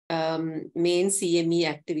main CME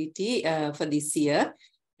activity for this year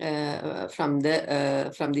from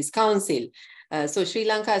this council. So Sri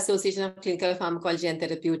Lanka Association of Clinical Pharmacology and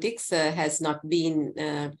Therapeutics has not been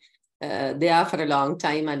there for a long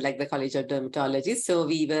time, unlike the College of Dermatology. So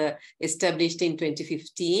we were established in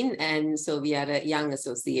 2015, and so we are a young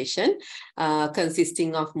association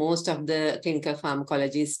consisting of most of the clinical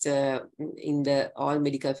pharmacologists in all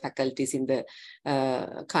medical faculties in the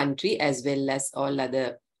country, as well as all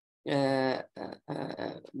other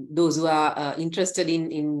those who are interested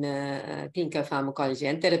in clinical pharmacology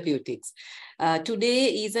and therapeutics.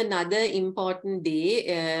 Today is another important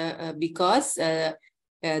day because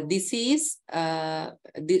this is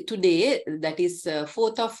today, that is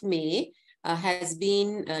 4th of May, has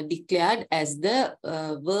been declared as the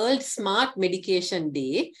World Smart Medication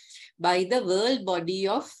Day by the World Body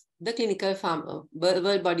of the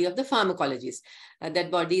World Body of the Pharmacologists.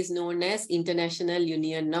 That body is known as International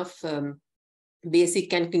Union of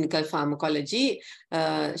Basic and Clinical Pharmacology,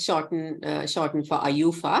 shortened for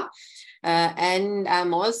IUPHA. And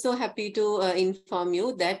I'm also happy to inform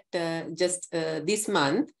you that just this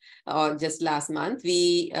month, or just last month,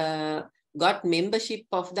 we got membership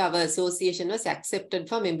of our association was accepted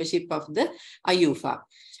for membership of the IUPHA.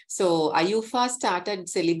 So IUPHA started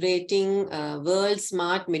celebrating World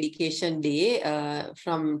Smart Medication Day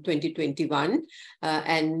from 2021,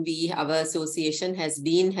 and our association has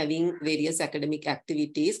been having various academic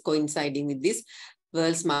activities coinciding with this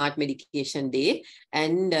World Smart Medication Day,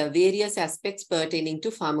 and various aspects pertaining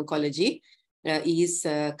to pharmacology is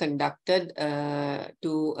conducted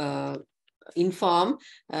to inform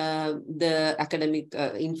the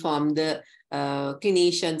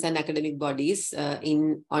clinicians and academic bodies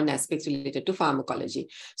on aspects related to pharmacology.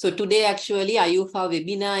 So today, actually, IUPHA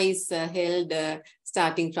webinar is held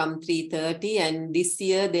starting from 3:30, and this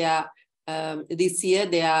year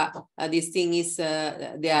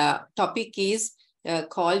their topic is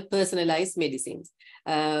called personalized medicines.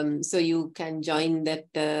 So you can join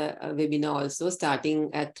that webinar also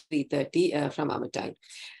starting at 3:30 from our time.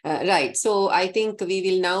 Right, so I think we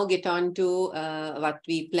will now get on to what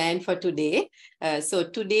we planned for today. So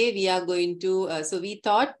today we are going to, so we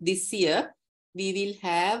thought this year we will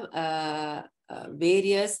have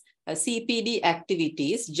various CPD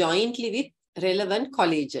activities jointly with relevant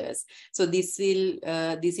colleges. So this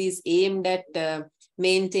is aimed at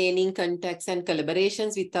maintaining contacts and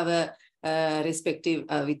collaborations with our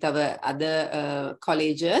with our other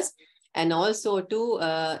colleges, and also to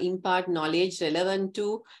impart knowledge relevant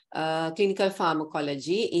to clinical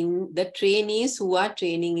pharmacology in the trainees who are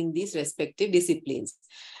training in these respective disciplines.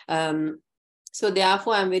 So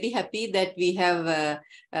therefore, I'm very happy that we have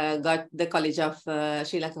got the College of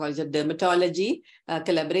Sri Lanka College of Dermatology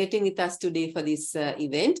collaborating with us today for this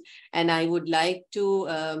event. And I would like to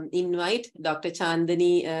invite Dr.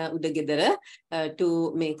 Chandani Udagedara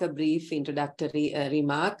to make a brief introductory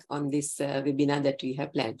remark on this webinar that we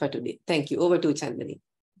have planned for today. Thank you. Over to Chandani.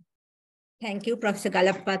 Thank you, Professor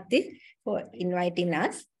SLACPT, for inviting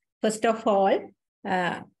us. First of all,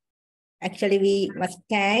 actually, we must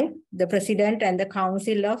thank the President and the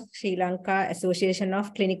Council of Sri Lanka Association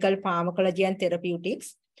of Clinical Pharmacology and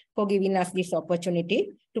Therapeutics for giving us this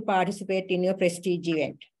opportunity to participate in your prestige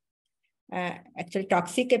event. Actually,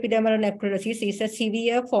 toxic epidermal necrosis is a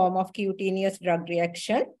severe form of cutaneous drug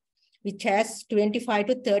reaction, which has 25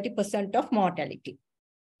 to 30% of mortality.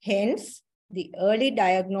 Hence, the early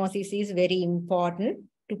diagnosis is very important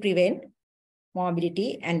to prevent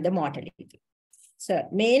morbidity and the mortality. So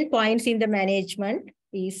main points in the management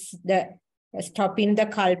is the stopping the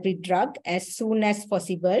culprit drug as soon as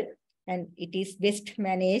possible, and it is best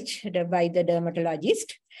managed by the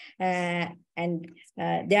dermatologist. And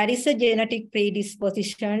there is a genetic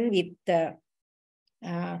predisposition with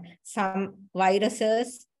some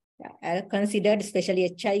viruses considered,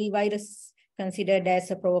 especially HIV virus, considered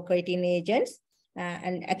as a provocating agents.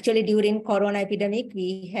 And actually during corona epidemic,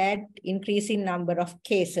 we had increasing number of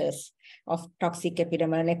cases of toxic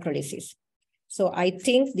epidermal necrolysis. So I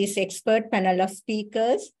think this expert panel of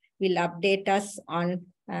speakers will update us on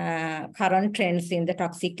current trends in the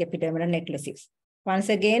toxic epidermal necrolysis. Once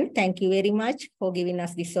again, thank you very much for giving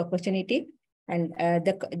us this opportunity and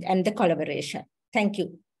the collaboration. Thank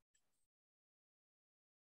you.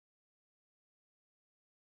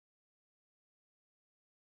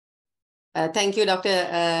 Thank you, Dr.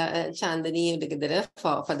 Chandani Udagedara,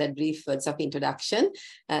 for that brief words of introduction.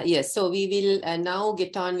 Yes, so we will now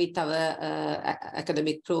get on with our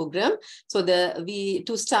academic program. So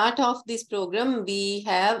to start off this program, we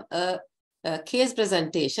have a case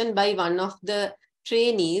presentation by one of the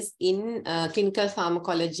trainees in clinical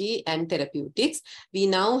pharmacology and therapeutics. We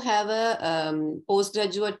now have a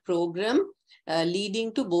postgraduate program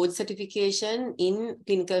leading to board certification in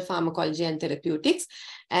clinical pharmacology and therapeutics.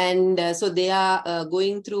 And so they are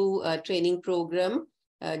going through a training program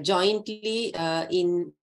jointly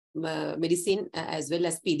in medicine as well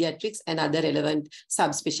as pediatrics and other relevant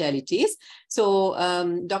subspecialties. So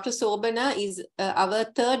Dr. Sobana is our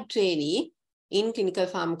third trainee in clinical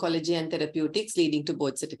pharmacology and therapeutics leading to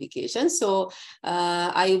board certification. So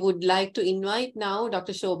I would like to invite now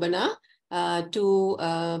Dr. Shobana to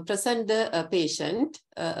present the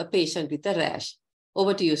patient with a rash.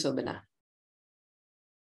 Over to you, Shobana.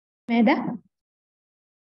 Madam.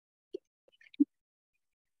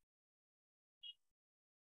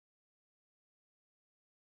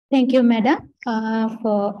 Thank you, Madam,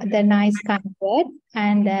 for the nice kind word,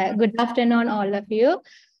 and good afternoon, all of you.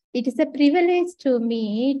 It is a privilege to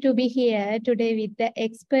me to be here today with the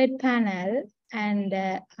expert panel, and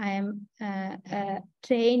I am a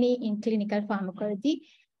trainee in clinical pharmacology.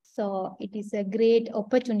 So it is a great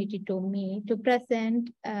opportunity to me to present,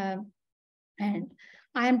 and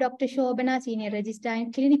I am Dr. Shobana, Senior Registrar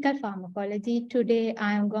in Clinical Pharmacology. Today,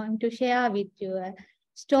 I am going to share with you a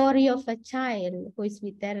story of a child who is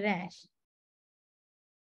with a rash.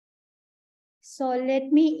 So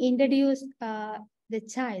let me introduce the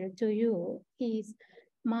child to you. He is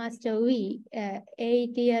Master V,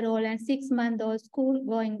 8-year-old and 6-month-old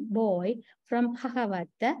school-going boy from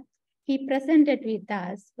Hakawatha. He presented with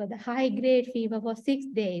us with a high-grade fever for 6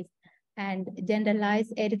 days and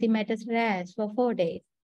generalized erythematous rash for 4 days.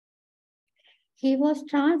 He was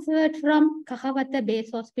transferred from Hakawatha Base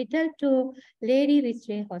Hospital to Lady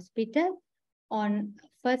Ridgeway Hospital on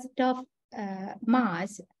 1st of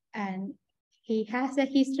March, and he has a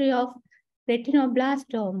history of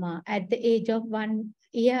retinoblastoma at the age of 1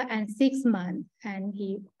 year and 6 months, and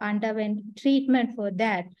he underwent treatment for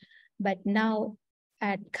that. But now,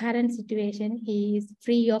 at current situation, he is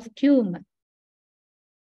free of tumor.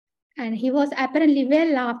 And he was apparently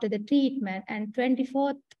well after the treatment, and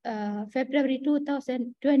 24th February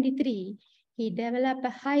 2023, he developed a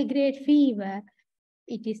high-grade fever.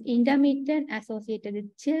 It is intermittent, associated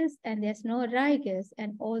with chills, and there's no rigors.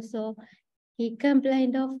 And also, he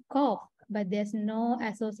complained of cough, but there's no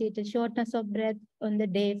associated shortness of breath on the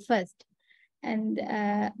day first. And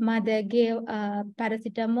mother gave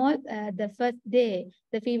paracetamol the first day.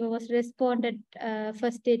 The fever was responded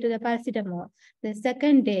first day to the paracetamol. The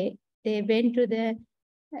second day, they went to the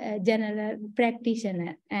general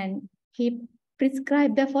practitioner, and he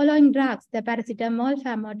prescribed the following drugs: the paracetamol,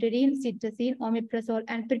 famotidine, cetirizine, omeprazole,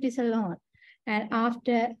 and prednisolone. And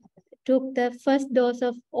after took the first dose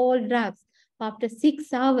of all drugs, after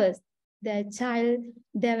 6 hours, the child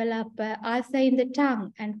developed ulcer in the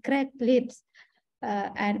tongue and cracked lips.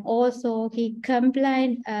 And also he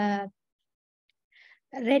complained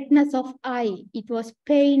redness of eye. It was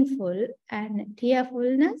painful and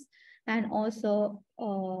tearfulness. And also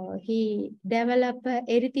he developed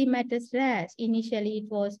erythematous rash. Initially it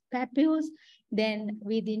was papules. Then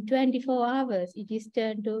within 24 hours, it is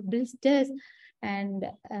turned to blisters, and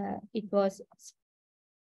it was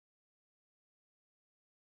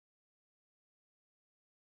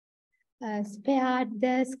spared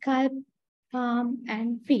the scalp, palm,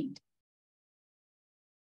 and feet.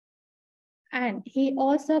 And he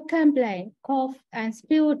also complained, cough, and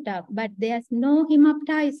spewed up, but there's no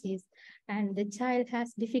hemoptysis, and the child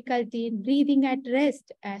has difficulty in breathing at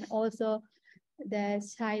rest. And also the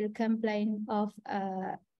child complained of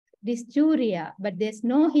dysuria, but there's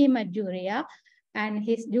no hematuria, and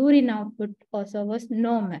his urine output also was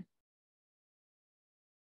normal.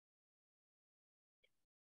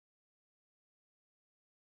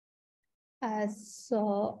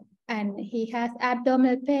 And he has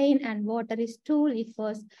abdominal pain and watery stool. It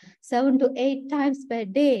was 7 to 8 times per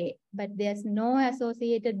day, but there's no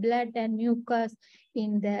associated blood and mucus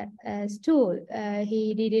in the stool.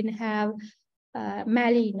 He didn't have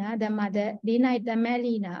melena. The mother denied the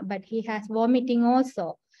melena, but he has vomiting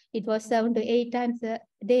also. It was 7 to 8 times a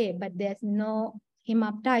day, but there's no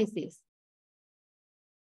hemoptysis.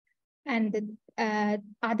 And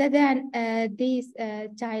other than this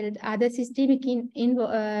child, other systemic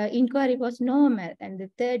inquiry was normal. And the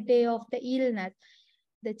 3rd day of the illness,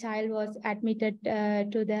 the child was admitted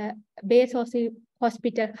to the base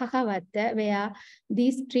hospital Hakawatha, where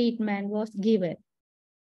this treatment was given.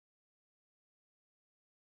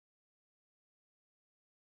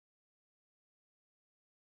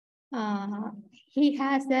 He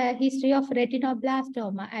has a history of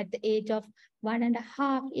retinoblastoma at the age of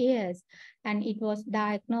 1.5 years, and it was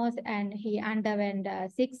diagnosed, and he underwent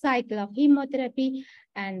 6 cycles of chemotherapy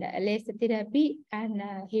and laser therapy, and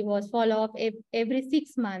he was followed up every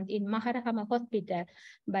 6 months in Maharahama Hospital,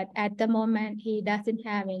 but at the moment he doesn't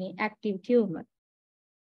have any active tumor.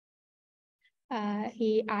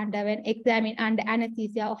 He underwent examined under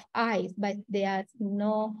anesthesia of eyes, but there's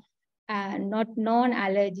not known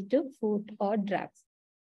allergy to food or drugs.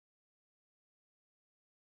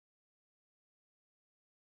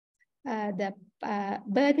 The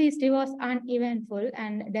birth history was uneventful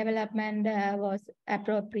and development was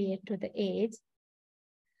appropriate to the age.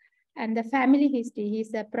 And the family history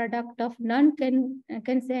is a product of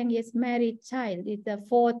non-consanguineous married child. It's the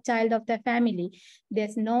 4th child of the family.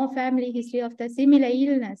 There's no family history of the similar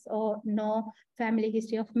illness or no family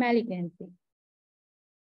history of malignancy.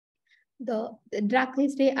 The drug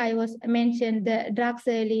history, I was mentioned the drugs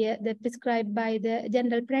earlier, that prescribed by the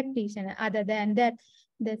general practitioner. Other than that,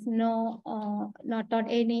 there's no, not on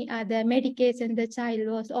any other medication the child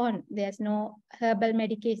was on. There's no herbal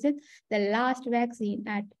medication. The last vaccine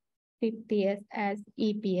at 50 years as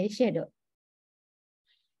EPA schedule.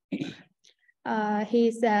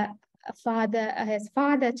 His child father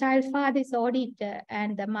is auditor,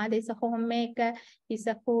 and the mother is a homemaker. He's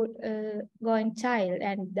a food-going child,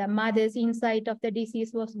 and the mother's insight of the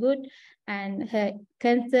disease was good, and her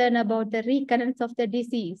concern about the recurrence of the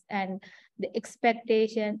disease and the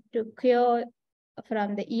expectation to cure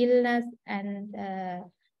from the illness and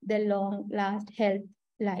the long-last health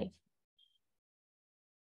life.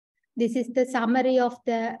 This is the summary of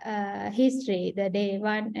the history. The day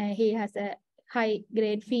 1, he has a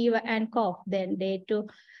high-grade fever and cough. Then day 2,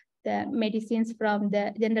 the medicines from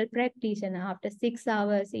the general practitioner. After 6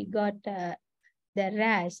 hours, he got the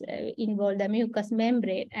rash, involved the mucous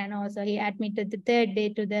membrane. And also he admitted the 3rd day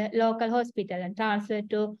to the local hospital and transferred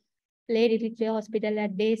to Lady Ritchie Hospital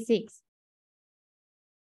at day 6.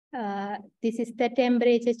 This is the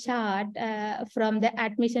temperature chart from the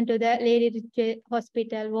admission to the Lady Ritchie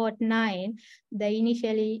Hospital, Ward 9.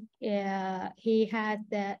 Initially, he has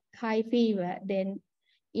the high fever. Then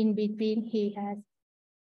in between, he has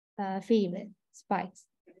fever spikes.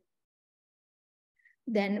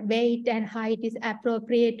 Then weight and height is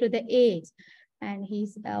appropriate to the age. And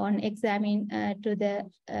he's on examine to the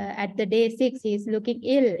at the day 6, he's looking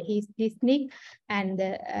ill. He's dyspneic, and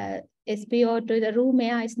the SPO to the room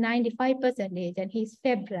air is 95%, and he's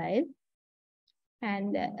febrile.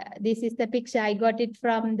 And this is the picture. I got it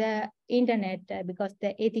from the internet because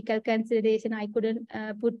the ethical consideration, I couldn't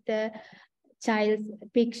put the child's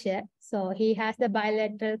picture. So he has the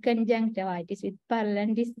bilateral conjunctivitis with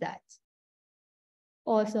purulent discharge.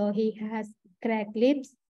 Also, he has cracked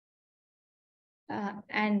lips.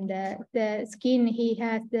 And the skin, he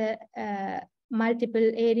has the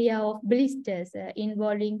multiple area of blisters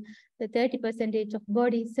involving the 30% of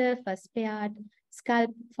body surface, spared scalp,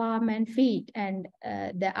 palm, and feet. And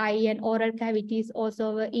the eye and oral cavities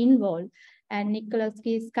also were involved. And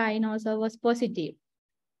Nikolowski's skin also was positive.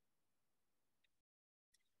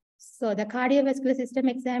 So the cardiovascular system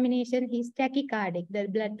examination, he's tachycardic. The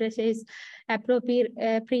blood pressure is appropriate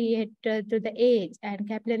to the age, and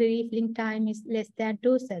capillary refilling time is less than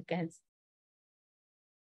 2 seconds.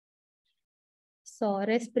 So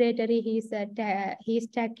respiratory, he's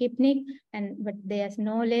tachypneic, but there's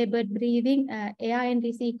no labored breathing. AIN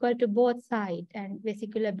is equal to both sides, and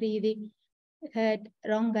vesicular breathing, heard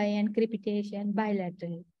rhongi and crepitation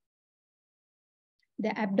bilaterally.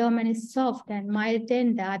 The abdomen is soft and mild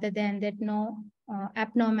tender. Other than that, no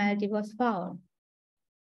abnormality was found.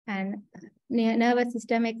 And nervous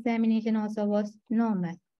system examination also was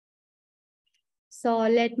normal. So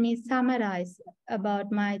let me summarize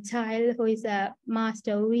about my child who is a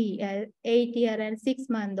Master V, an 8-year and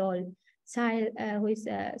 6-month-old child who is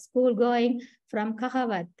school going from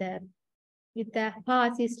Kahawat with a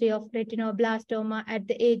past history of retinoblastoma at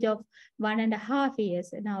the age of 1.5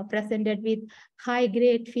 years, now presented with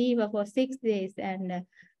high-grade fever for 6 days and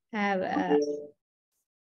have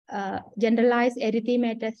generalized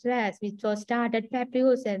erythematous rash, which was started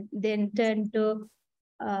papules and then turned to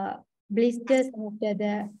blisters after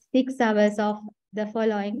the 6 hours of the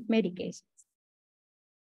following medications.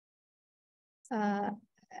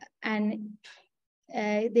 And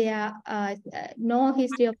there are no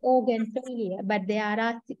history of organ failure, but there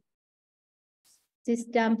are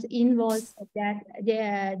systems involved, such as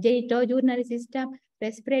the genitourinary system,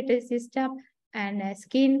 respiratory system, and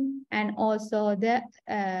skin, and also the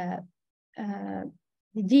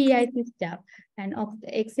GI system. And of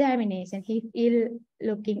the examination, he's ill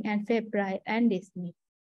looking and febrile and dyspneic.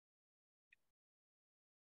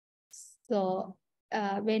 So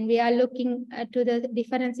when we are looking to the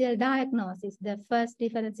differential diagnosis, the first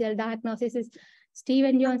differential diagnosis is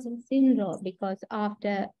Stevens-Johnson syndrome, because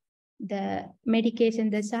after the medication,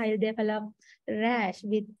 the child developed rash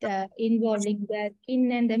with involving the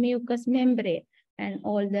skin and the mucous membrane, and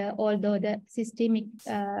although the systemic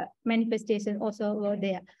manifestations also were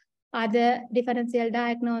there. Other differential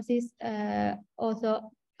diagnosis also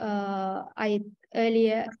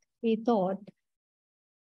earlier we thought.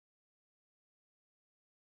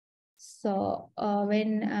 So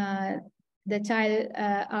when the child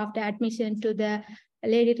after admission to the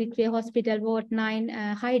Lady Ritchie Hospital Ward 9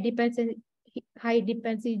 high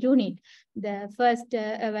dependency unit, the first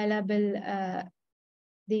available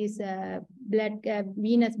these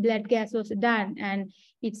venous blood gas was done, and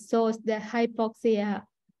it shows the hypoxia.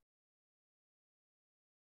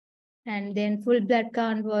 And then full blood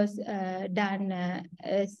count was done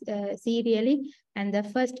serially, and the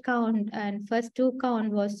first count and first two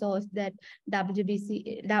count was shows that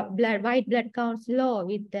WBC white blood counts low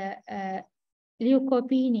with the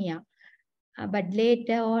leukopenia, but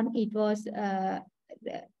later on it was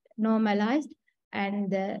normalized, and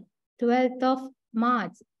the 12th of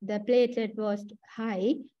March the platelet was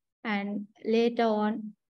high, and later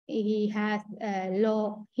on he has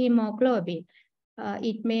low hemoglobin.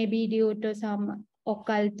 It may be due to some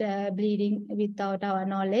occult bleeding without our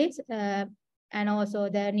knowledge, and also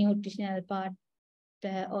the nutritional part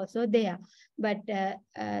also there. But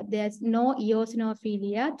there's no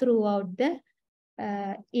eosinophilia throughout the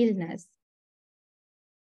illness.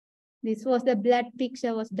 This was the blood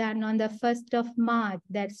picture was done on the 1st of March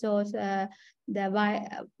that shows the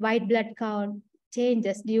white blood count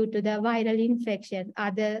changes due to the viral infection.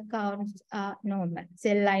 Other counts are normal.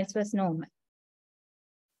 Cell lines was normal.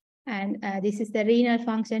 And this is the renal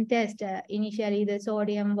function test. Initially, the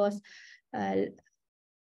sodium was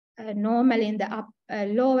normal in the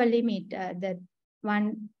lower limit, the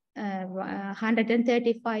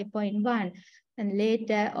 135.1. And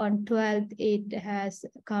later on 12th, it has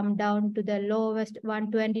come down to the lowest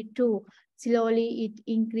 122. Slowly, it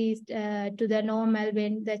increased to the normal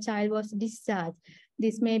when the child was discharged.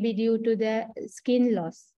 This may be due to the skin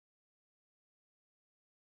loss.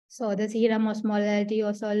 So the serum osmolality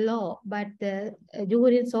was also low, but the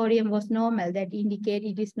urine sodium was normal. That indicates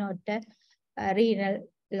it is not a renal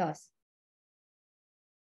loss.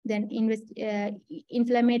 Then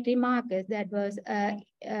inflammatory markers that was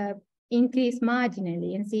increased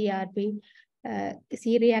marginally in CRP,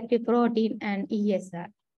 C-reactive protein, and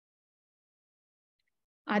ESR.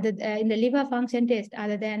 In the liver function test,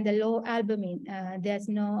 other than the low albumin, there's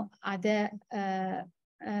no other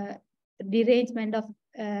derangement of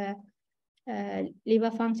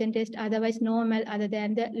liver function test otherwise normal other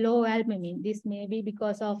than the low albumin. This may be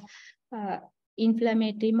because of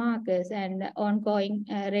inflammatory markers and ongoing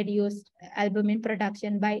reduced albumin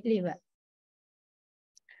production by liver.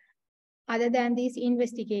 Other than this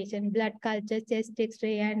investigation, blood culture, chest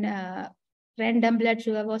X-ray, and random blood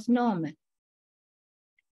sugar was normal.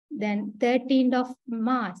 Then 13th of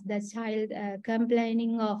March, the child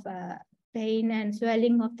complaining of pain and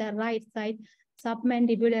swelling of the right side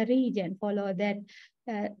submandibular region. Follow that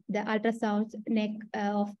the ultrasound neck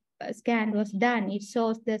of scan was done. It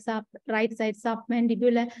shows the right side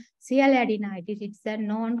submandibular sialadenitis. It's the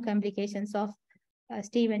known complications of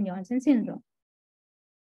Stevens-Johnson syndrome.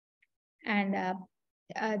 And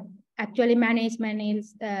actually management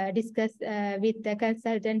is discussed with the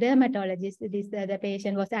consultant dermatologist. The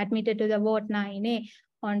patient was admitted to the ward 9A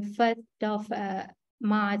on 1st of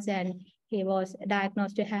March, and he was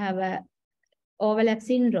diagnosed to have a overlap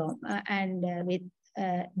syndrome and with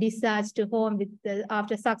discharge to home with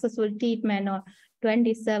after successful treatment on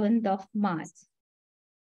 27th of March.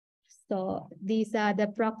 So these are the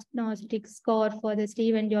prognostic score for the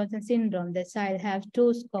Stevens-Johnson syndrome. The child has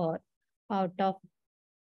 2 scores out of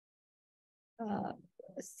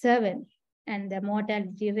 7, and the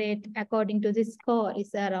mortality rate according to this score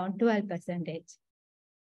is around 12%.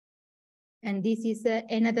 And this is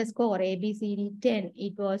another score, ABCD10.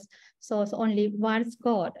 It was shows only 1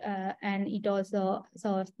 score, and it also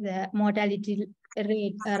shows the mortality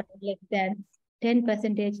rate around less than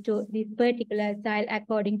 10% to this particular child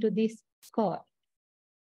according to this score.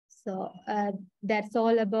 So that's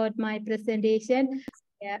all about my presentation.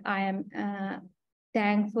 I am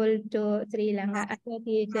thankful to Sri Lanka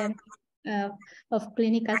Association of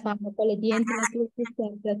Clinical Pharmacology and Therapeutics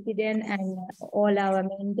President and all our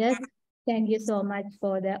mentors. Thank you so much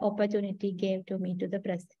for the opportunity gave to me to the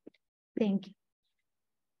president. Thank you.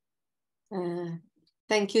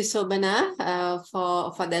 Thank you, Shobana,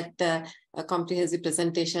 for that comprehensive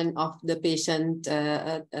presentation of the patient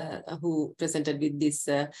who presented with this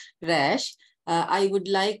rash. I would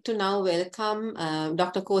like to now welcome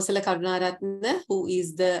Dr. Kosala Karunaratne, who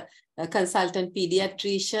is the consultant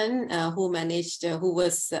pediatrician who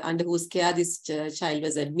was under whose care this child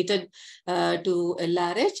was admitted to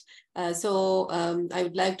LRH. I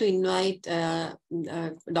would like to invite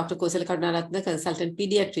Dr. Kosala Karunaratne, consultant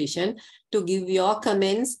pediatrician, to give your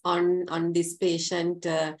comments on this patient,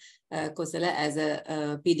 Kosala, as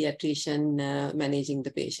a pediatrician managing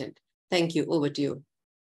the patient. Thank you. Over to you.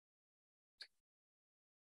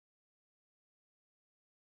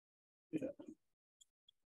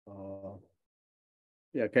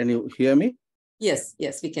 Yeah, can you hear me? Yes,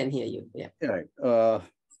 yes, we can hear you. Yeah. Right.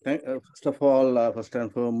 First of all, first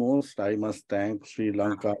and foremost, I must thank Sri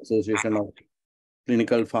Lanka Association of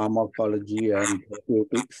Clinical Pharmacology and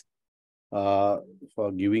Therapeutics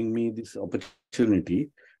for giving me this opportunity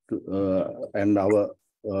to, and our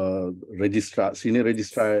registrar, senior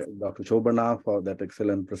registrar, Dr. Shobana, for that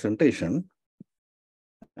excellent presentation.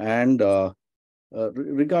 And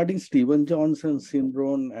regarding Stevens-Johnson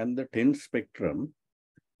syndrome and the 10 spectrum,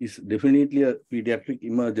 is definitely a pediatric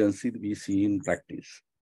emergency we see in practice.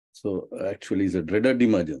 So actually it's a dreaded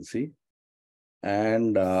emergency.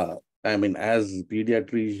 And I mean, as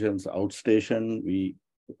pediatricians outstation,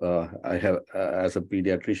 I have, as a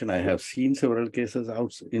pediatrician, I have seen several cases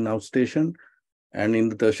in outstation, and in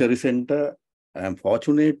the tertiary center, I am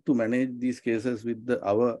fortunate to manage these cases with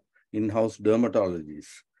our in-house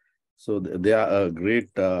dermatologists. So they are a great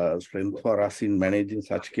strength for us in managing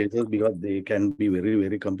such cases because they can be very,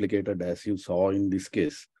 very complicated, as you saw in this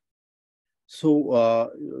case. So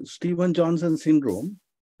Stevens-Johnson syndrome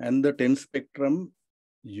and the 10 spectrum,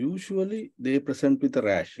 usually they present with a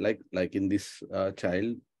rash, like in this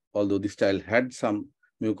child, although this child had some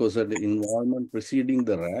mucosal involvement preceding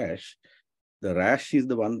the rash is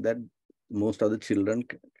the one that most of the children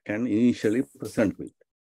can initially present with.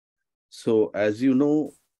 So as you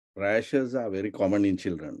know, rashes are very common in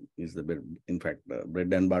children, in fact, the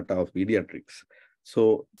bread and butter of pediatrics.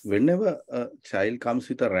 So whenever a child comes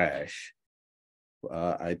with a rash,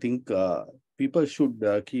 I think people should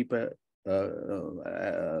keep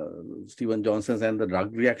Stevens-Johnson's and the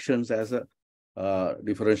drug reactions as a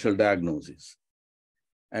differential diagnosis.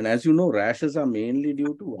 And as you know, rashes are mainly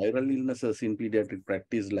due to viral illnesses in pediatric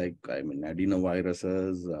practice, like, I mean,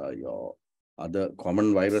 adenoviruses, your other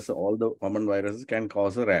common viruses, all the common viruses can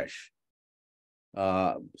cause a rash.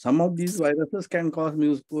 Some of these viruses can cause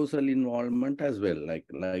mucosal involvement as well, like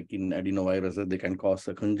in adenoviruses, they can cause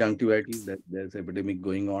a conjunctivitis. That there's epidemic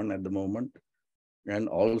going on at the moment. And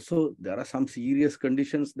also there are some serious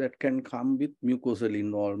conditions that can come with mucosal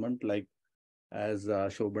involvement, like as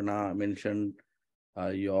Shobana mentioned,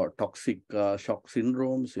 your toxic shock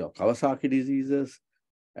syndromes, your Kawasaki diseases,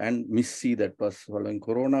 and MIS-C that was following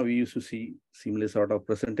Corona. We used to see similar sort of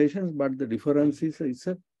presentations, but the difference is it's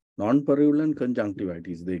a non-purulent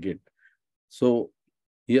conjunctivitis they get. So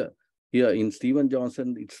here in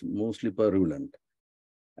Stevens-Johnson, it's mostly purulent.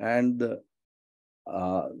 And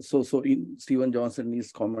so in Stevens-Johnson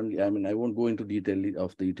is commonly, I mean, I won't go into detail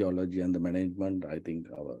of the etiology and the management. I think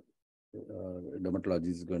our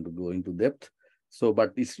dermatologist is going to go into depth. So,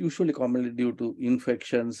 but it's usually commonly due to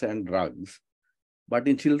infections and drugs. But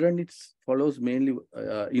in children, it follows mainly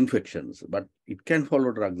infections, but it can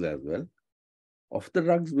follow drugs as well. Of the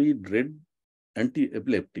drugs, we dread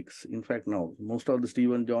anti-epileptics. In fact, now, most of the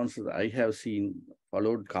Stevens-Johnsons I have seen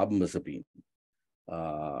followed carbamazepine.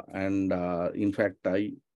 In fact,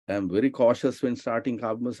 I am very cautious when starting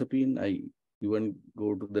carbamazepine. I even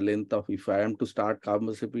go to the length of, if I am to start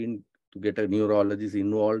carbamazepine, to get a neurologist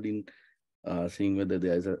involved in seeing whether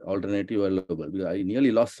there is an alternative available. Because I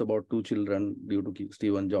nearly lost about 2 children due to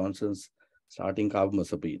Stevens-Johnson's starting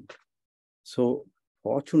carbamazepine. So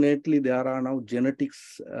fortunately, there are now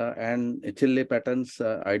genetics and HLA patterns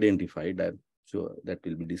identified, so that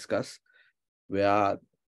will be discussed, where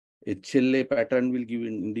HLA pattern will give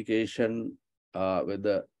an indication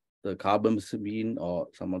whether the carbamazepine or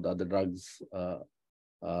some of the other drugs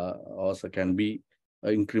also can be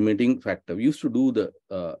an incrementing factor. We used to do the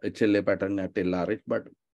HLA pattern at LRH, but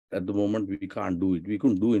at the moment we can't do it. We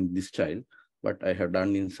couldn't do it in this child, but I have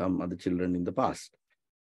done in some other children in the past.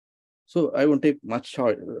 So I won't take much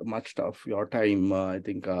of your time. I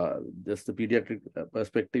think just the pediatric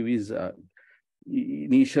perspective is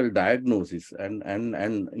initial diagnosis, and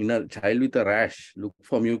in a child with a rash, look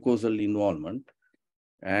for mucosal involvement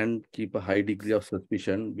and keep a high degree of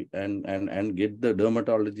suspicion and get the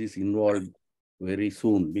dermatologist involved very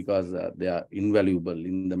soon, because they are invaluable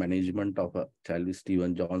in the management of a child with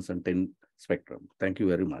Stevens-Johnson 10 spectrum. Thank you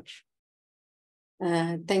very much.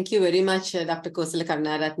 Thank you very much, Dr. Kosala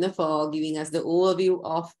Karnaratne, for giving us the overview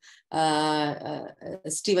of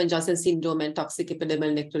Stevens-Johnson syndrome and toxic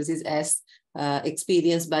epidermal necrosis as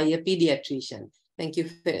experienced by a pediatrician. Thank you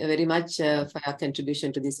very much for your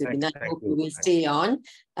contribution to this webinar. I hope you will stay on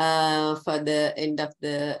for the end of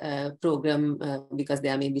the program because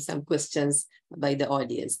there may be some questions by the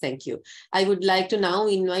audience. Thank you. I would like to now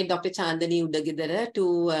invite Dr. Chandani Udagidara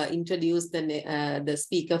to introduce the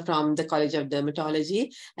speaker from the College of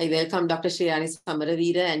Dermatology. I welcome Dr. Shriyani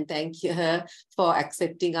Samaravira and thank her for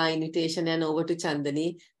accepting our invitation, and over to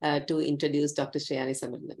Chandani to introduce Dr. Shriyani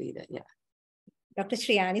Samaravira. Yeah. Dr.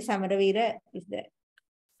 Shriyani Samaravira is the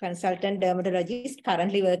consultant dermatologist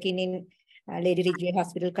currently working in Lady Ridgeway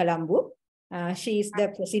Hospital, Colombo. She is the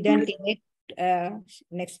president-elect,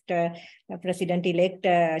 president-elect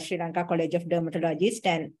Sri Lanka College of Dermatologists,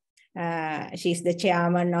 and she is the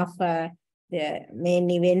chairman of the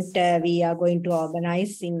main event we are going to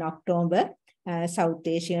organize in October, South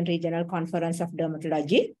Asian Regional Conference of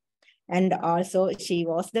Dermatology. And also she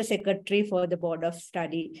was the secretary for the Board of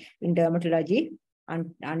Study in Dermatology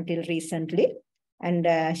until recently. And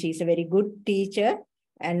she's a very good teacher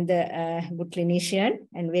and good clinician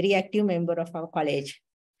and very active member of our college.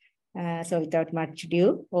 So without much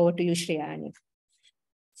ado, over to you, Shriyani.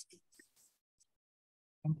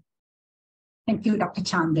 Thank you, Dr.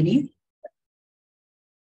 Chandani.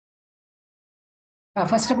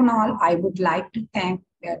 First of all, I would like to thank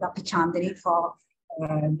Dr. Chandani for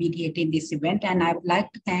mediating this event, and I would like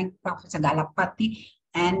to thank Professor SLACPT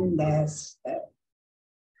and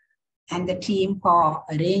the team for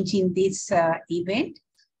arranging this event.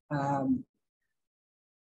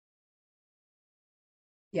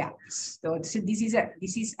 Yeah, so this is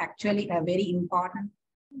actually a very important.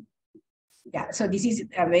 Yeah, so this is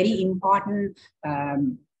a very important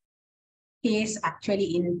case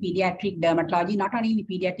actually in pediatric dermatology, not only in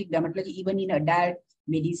pediatric dermatology, even in adult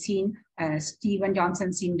medicine.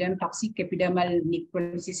 Stevens-Johnson syndrome, toxic epidermal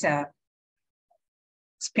necrosis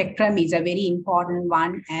spectrum is a very important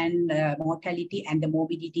one, and mortality and the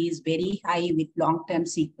morbidity is very high with long-term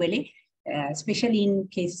sequelae, especially in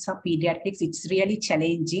cases of pediatrics. It's really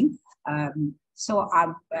challenging. So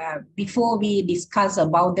before we discuss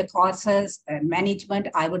about the causes management,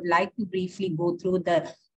 I would like to briefly go through the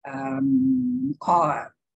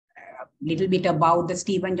little bit about the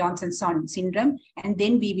Stevens-Johnson syndrome, and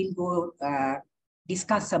then we will go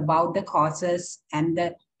discuss about the causes and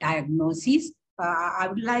the diagnosis. I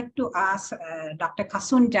would like to ask Dr.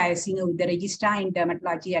 Kasun Jayasinghe, the Registrar in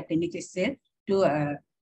Dermatology at NHSL, to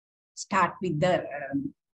start with the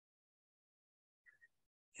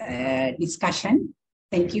discussion.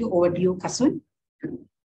 Thank you. Over to you, Kasun.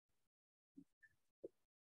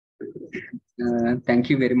 Thank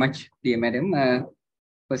you very much, dear madam.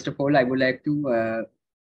 First of all, I would like to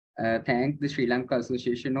thank the Sri Lanka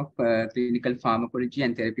Association of Clinical Pharmacology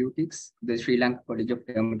and Therapeutics, the Sri Lanka College of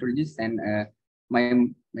Dermatologists, and my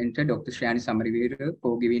mentor, Dr. Shriyani Samaravira,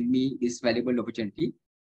 for giving me this valuable opportunity.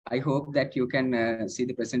 I hope that you can see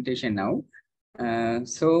the presentation now.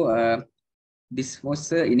 This was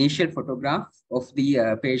the initial photograph of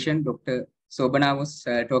the patient Dr. Sobana was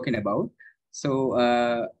talking about. So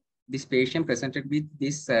this patient presented with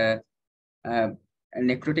this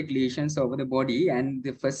necrotic lesions over the body, and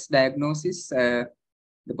the first diagnosis,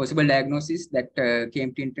 the possible diagnosis that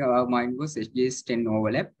came into our mind was SJS 10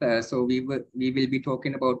 overlap. So we will be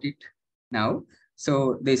talking about it now.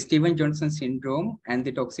 So the Stevens-Johnson syndrome and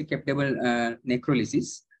the toxic epidermal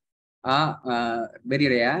necrolysis are very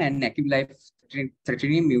rare and active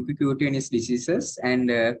life-threatening mucocutaneous diseases, and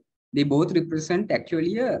they both represent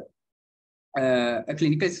actually a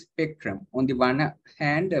clinical spectrum. On the one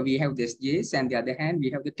hand, we have the SJS, and the other hand,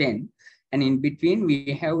 we have the 10. And in between,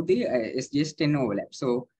 we have the SJS 10 overlap.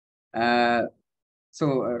 So,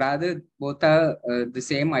 rather, both are the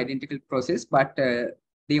same identical process, but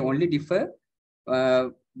they only differ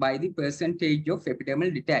by the percentage of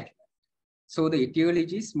epidermal detachment. So the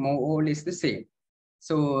etiology is more or less the same.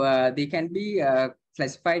 So they can be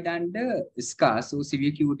classified under SCAR, so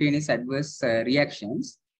severe cutaneous adverse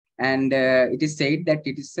reactions. And it is said that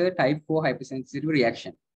it is a type 4 hypersensitive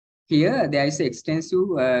reaction. Here, there is extensive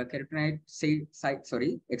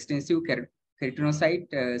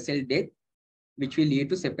keratinocyte cell death, which will lead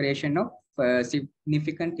to separation of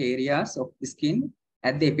significant areas of the skin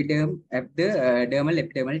at the dermal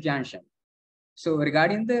epidermal junction. So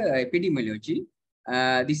regarding the epidemiology,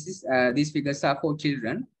 these figures are for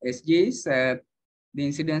children. SJS the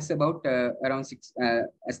incidence about around 6,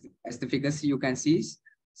 as the figures you can see,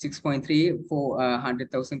 6.3 for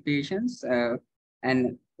 100,000 patients,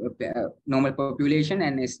 and normal population,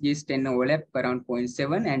 and SJS 10 overlap around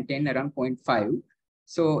 0.7 and 10 around 0.5.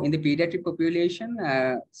 So in the pediatric population,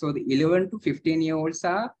 so the 11 to 15-year-olds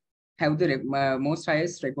have the most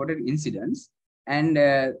highest recorded incidence, and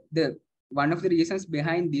one of the reasons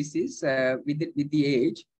behind this is with the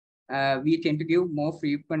age, we tend to give more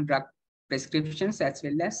frequent drug prescriptions, as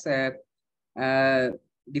well as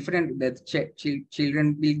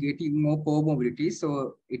children will get more comorbidity,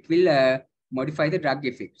 so it will modify the drug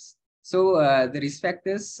effects. So the risk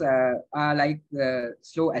factors are like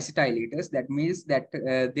slow acetylators. That means that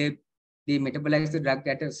they metabolize the drug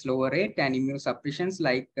at a slower rate, and immunosuppressions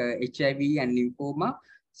like HIV and lymphoma.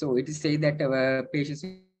 So it is said that patients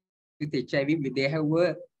with HIV, they have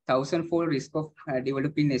a 1,000-fold risk of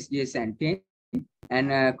developing SJS and 10,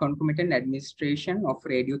 and concomitant administration of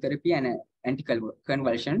radiotherapy and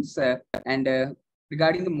anticonvulsions. And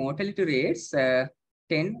regarding the mortality rates, 10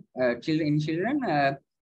 in children,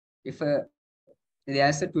 if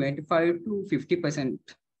there's a 25 to 50%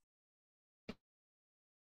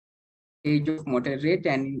 age of mortality rate,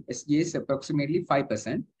 and SJS approximately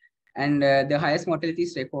 5%, and the highest mortality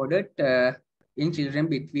is recorded in children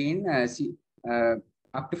between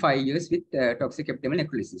up to 5 years with toxic epidermal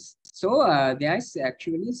necrolysis. So there is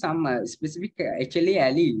actually some specific HLA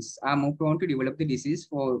alleles are more prone to develop the disease.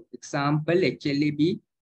 For example, HLA-B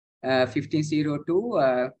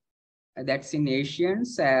 1502, that's in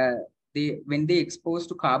Asians. When they exposed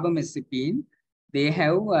to carbamazepine, they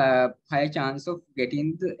have a higher chance of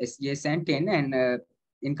getting the SJS and 10, and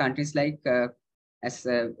in countries like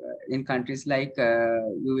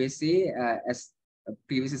USA, as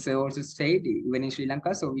previously also said, even in Sri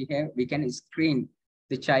Lanka, so we can screen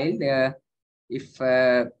the child if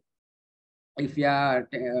we are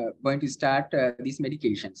going to start these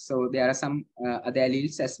medications. So there are some other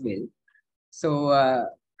alleles as well. So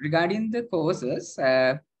regarding the causes,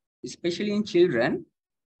 especially in children,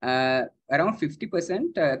 around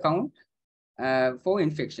 50% count for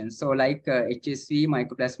infections. So like HSV,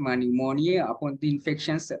 mycoplasma pneumonia, upon the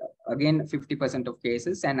infections, again 50% of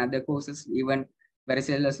cases, and other causes, even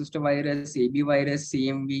varicella zoster virus, AB virus,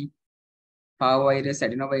 CMV, parvovirus,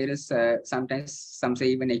 adenovirus, sometimes some say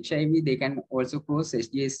even HIV, they can also cause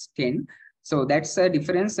SJS 10. So that's a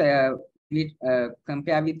difference we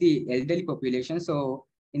compare with the elderly population. So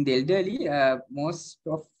in the elderly, most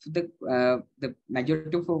of the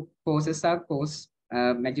majority of causes are is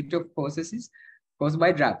caused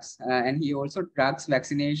by drugs, and he also drugs,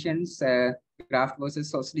 vaccinations, graft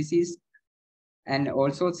versus host disease, and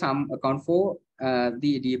also some account for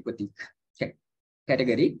the idiopathic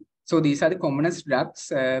category. So these are the commonest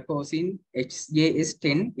drugs causing SJS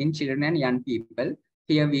 10 in children and young people.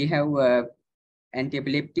 Here we have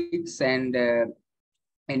antiepileptics and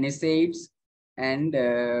NSAIDs and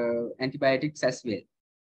antibiotics as well.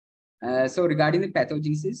 So regarding the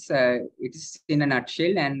pathogenesis, it is in a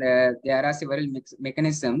nutshell, and there are several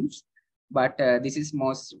mechanisms, but this is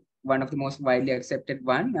one of the most widely accepted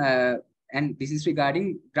one, and this is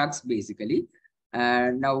regarding drugs basically.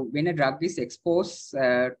 Now, when a drug is exposed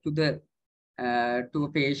to a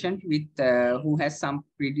patient with who has some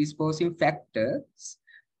predisposing factors,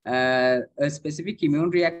 a specific immune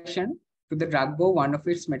reaction to the drug or one of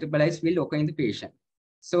its metabolites will occur in the patient.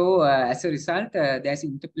 So as a result, there's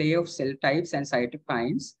interplay of cell types and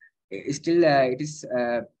cytokines. Still, it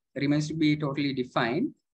remains to be totally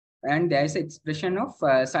defined. And there's expression of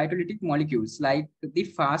cytolytic molecules like the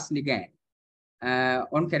FAST ligand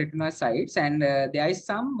on keratinocytes. And there is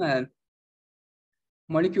some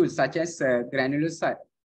molecules such as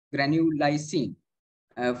granulysine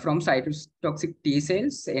from cytotoxic T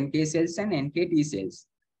cells, NK cells, and NK T cells.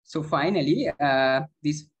 So finally,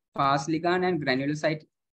 this FAST ligand and granulocyte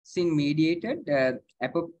mediated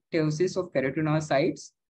apoptosis of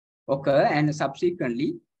keratinocytes occur, and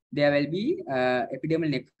subsequently there will be epidermal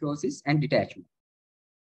necrosis and detachment.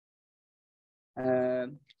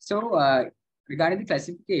 Regarding the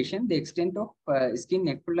classification, the extent of skin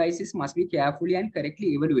necrolysis must be carefully and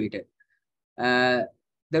correctly evaluated. The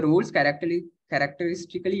rules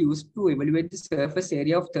characteristically used to evaluate the surface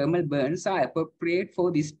area of thermal burns are appropriate for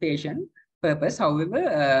this patient purpose.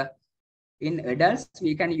 However, in adults,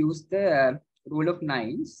 we can use the rule of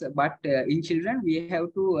nines, but in children, we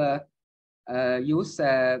have to use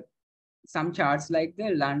some charts like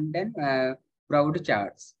the London Browder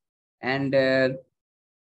charts. And the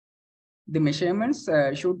measurements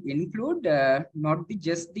should include not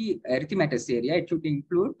just the erythematous area, it should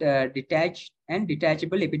include detached and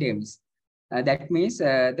detachable epidermis. That means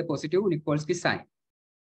the positive Nikolsky sign.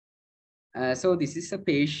 So this is a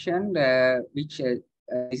patient which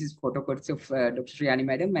this is photocopies of Dr. Shriyani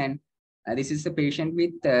madam, and this is a patient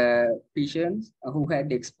with patients who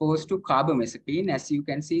had exposed to carbamazepine. As you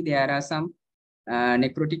can see, there are some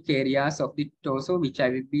necrotic areas of the torso, which I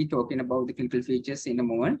will be talking about the clinical features in a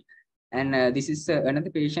moment. And this is another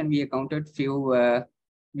patient we encountered few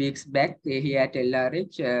weeks back here at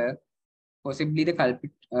LRH. Possibly the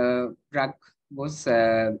culprit drug was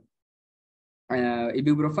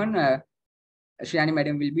ibuprofen. Shriyani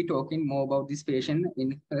madam will be talking more about this patient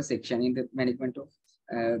in her section in the management of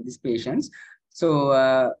these patients. So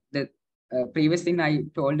the previous thing I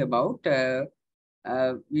told about,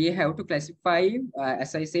 we have to classify,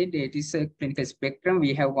 as I said, it is a clinical spectrum.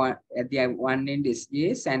 We have one at the one end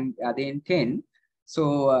SJS and other end 10.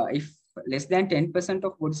 So if less than 10%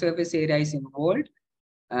 of body surface area is involved,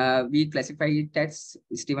 we classify it as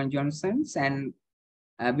Stevens-Johnson's, and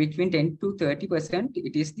between 10 to 30%,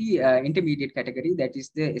 it is the intermediate category, that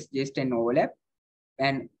is the SJS 10 overlap.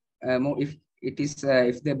 And more if it is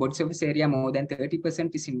if the body surface area more than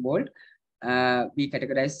 30% is involved, we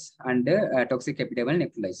categorize under toxic epidermal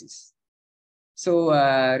necrolysis. So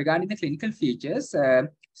regarding the clinical features,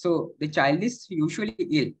 so the child is usually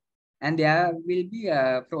ill, and there will be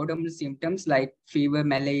prodromal symptoms like fever,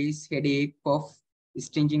 malaise, headache, cough,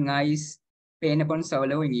 stinging eyes, pain upon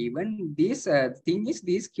swallowing. Even this thing is,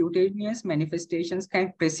 these cutaneous manifestations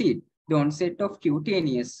can precede the onset of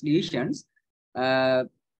cutaneous lesions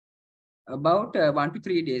about 1 to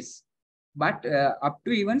 3 days, but up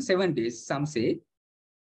to even 7 days, some say.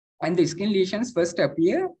 And the skin lesions first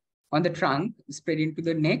appear on the trunk, spread into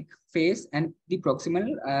the neck, face, and the proximal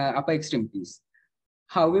upper extremities.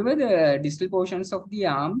 However, the distal portions of the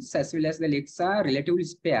arms as well as the legs are relatively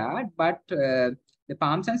spared, but the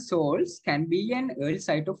palms and soles can be an early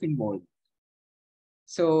site of involvement.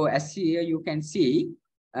 So as here you can see,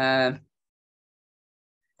 around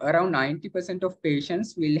 90% of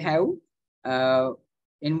patients will have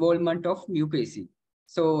involvement of mucosa.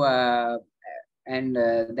 So, and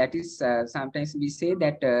that is sometimes we say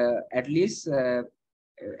that at least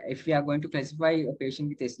if we are going to classify a patient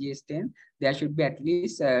with SJS 10, there should be at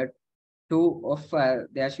least two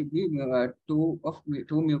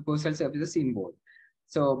mucosal surfaces involved.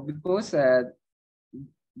 So because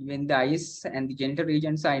when the eyes and the genital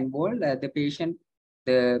regions are involved, the patient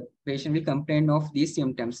will complain of these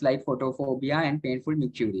symptoms like photophobia and painful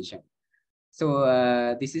micturition. So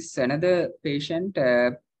this is another patient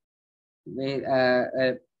with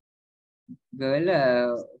a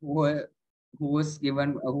girl who was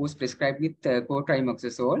prescribed with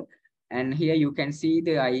cotrimoxazole, and here you can see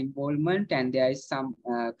the eye involvement, and there is some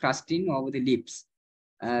crusting over the lips.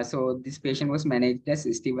 So this patient was managed as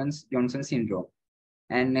Stevens-Johnson syndrome.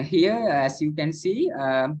 And here, as you can see,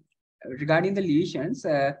 regarding the lesions,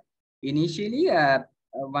 initially,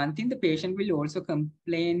 one thing, the patient will also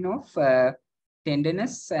complain of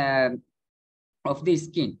tenderness of the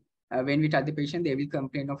skin. When we touch the patient, they will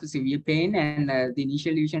complain of severe pain, and the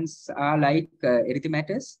initial lesions are like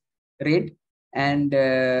erythematous, red, and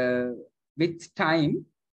with time,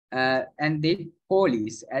 and they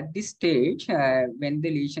police. At this stage, when the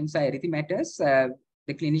lesions are erythematous,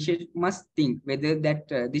 the clinician must think whether that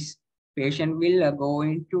this patient will go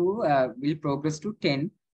into, will progress to 10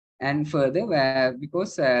 and further,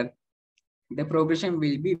 because the progression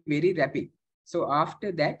will be very rapid. So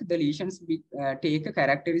after that, the lesions take a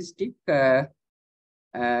characteristic gray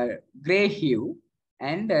hue,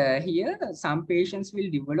 and here some patients will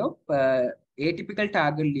develop atypical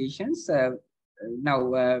target lesions. Now,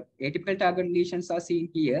 atypical target lesions are seen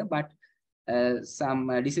here, but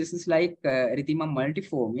some diseases like erythema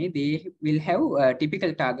multiforme, they will have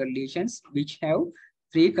typical target lesions which have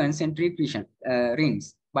 3 concentric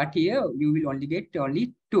rings. But here you will only get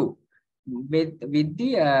only 2. With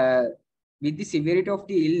the severity of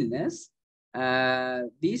the illness,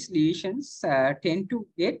 these lesions tend to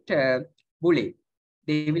get bullae.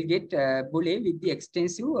 They will get bullae with the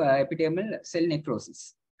extensive epidermal cell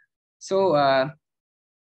necrosis. So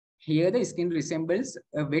here the skin resembles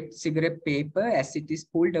a wet cigarette paper as it is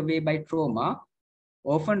pulled away by trauma,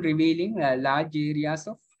 often revealing large areas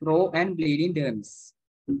of raw and bleeding dermis,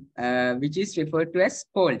 which is referred to as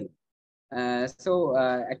scalding. So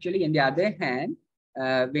actually, on the other hand,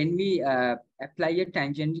 when we apply a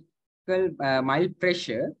tangential mild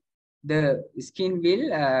pressure, the skin will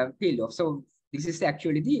peel off. So this is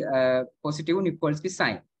actually the positive Nikolsky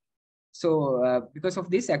sign. So because of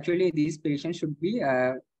this, actually, these patients should be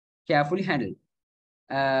carefully handled.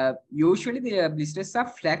 Usually the blisters are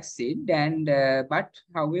flaccid, and but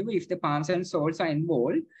however, if the palms and soles are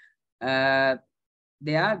involved, they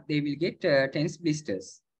will get tense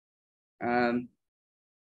blisters.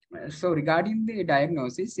 So regarding the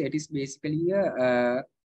diagnosis, it is basically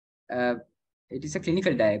it is a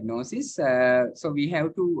clinical diagnosis. So we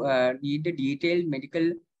have to need the detailed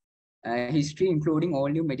medical history, including all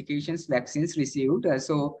new medications, vaccines received.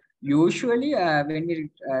 So usually when we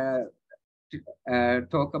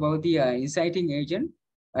talk about the inciting agent,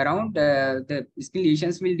 around the skin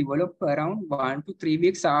lesions will develop around 1 to 3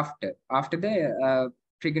 weeks after the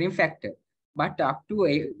triggering factor. But up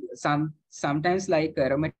to sometimes like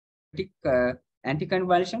aromatic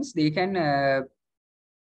anticonvulsions, they can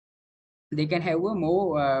have a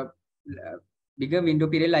more bigger window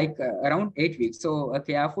period, like around 8 weeks. So a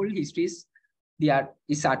careful history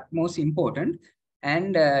is utmost important.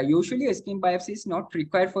 And usually a skin biopsy is not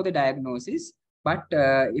required for the diagnosis. But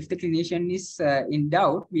if the clinician is in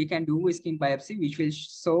doubt, we can do a skin biopsy, which will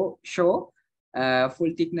show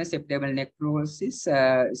full thickness epidermal necrosis,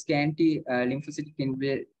 scanty lymphocytic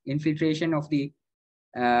infiltration of the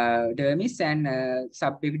dermis, and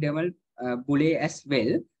subepidermal bullae as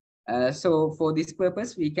well. So for this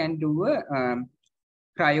purpose, we can do a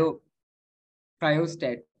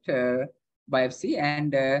cryostat biopsy,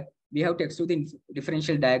 and we have to exclude the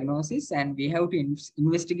differential diagnosis, and we have to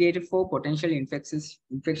investigate for potential infectious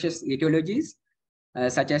etiologies,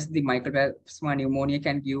 such as the mycoplasma pneumonia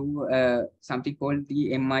can give something called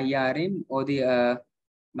the MIRM, or the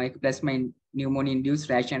mycoplasma pneumonia-induced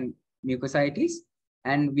rash and mucositis.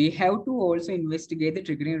 And we have to also investigate the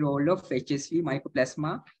triggering role of HSV,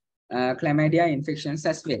 mycoplasma, chlamydia infections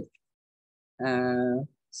as well.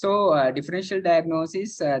 So differential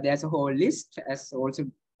diagnosis, there's a whole list, as Dr.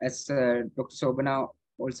 Sobana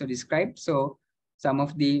also described. So some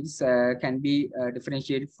of these can be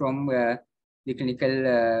differentiated from the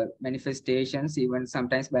clinical manifestations, even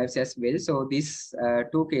sometimes biopsy as well. So these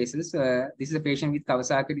 2 cases, this is a patient with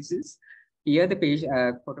Kawasaki disease. Here the patient,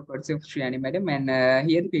 photocourtesy of Sriani madam, and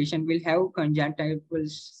here the patient will have conjunctival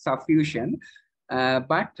suffusion,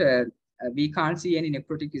 but we can't see any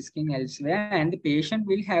necrotic skin elsewhere, and the patient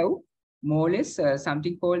will have more or less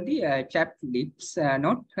something called the chapped lips,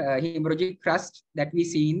 not hemorrhagic crust that we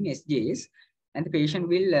see in SJS, and the patient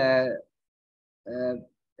will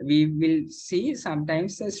we will see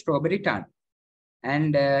sometimes a strawberry tongue.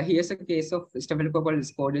 And here's a case of staphylococcal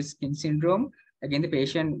spotted skin syndrome. Again, the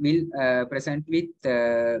patient will present with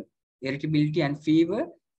irritability and fever.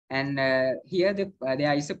 And here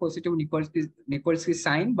there is a positive Nikolsky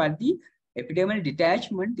sign, but the epidermal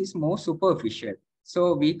detachment is more superficial.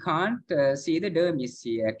 So we can't see the dermis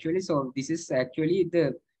here actually. So this is actually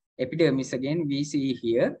the epidermis again we see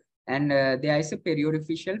here. And there is a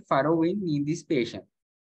periorificial furrow in this patient.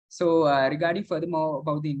 So regarding furthermore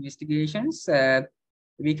about the investigations,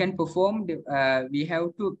 we can perform, we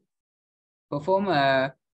have to perform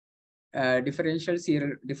different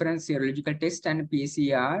serological test and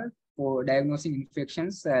PCR for diagnosing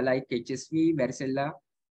infections like HSV, varicella,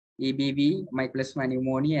 EBV, mycoplasma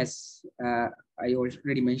pneumonia, as I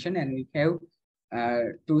already mentioned, and we have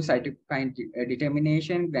 2 cytokine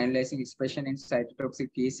determination, granulizing expression in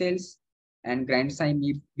cytotoxic T cells, and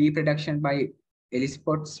granzyme B production by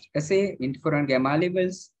ELISpot assay, interferon gamma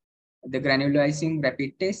levels, the granulizing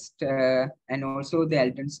rapid test, and also the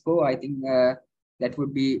Alton score. I think that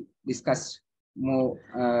would be discussed more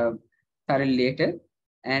thoroughly later.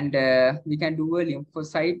 And we can do a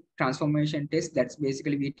lymphocyte transformation test. That's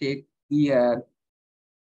basically we take the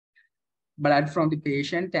blood from the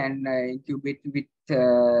patient and incubate with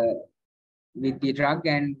the drug,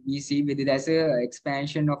 and we see whether there's a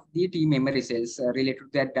expansion of the T memory cells related to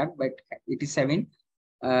that drug, but it is having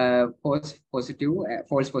false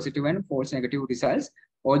positive and false negative results.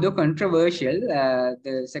 Although controversial,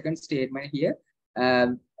 the second statement here,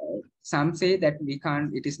 some say that we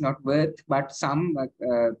can't, it is not worth, but some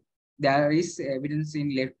there is evidence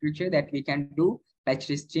in literature that we can do patch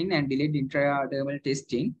testing and delayed intradermal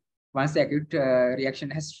testing once the acute reaction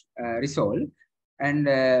has resolved. And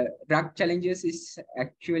drug challenges is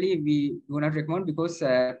actually we do not recommend, because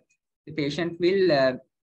the patient will,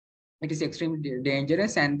 it is extremely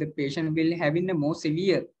dangerous, and the patient will having a more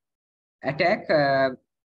severe attack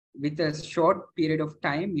with a short period of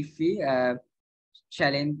time if we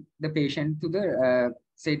challenge the patient to the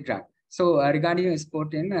said drug. So regarding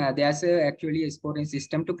Sportin, there's actually a Sportin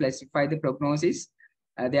system to classify the prognosis.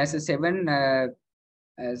 There's a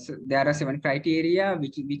so there are 7 criteria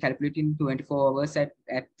which we calculate in 24 hours at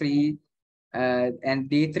 3 and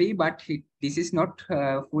day 3, but this is not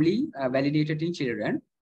fully validated in children.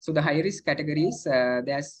 So the high risk categories,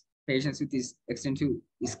 there's patients with this extensive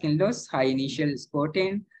skin loss, high initial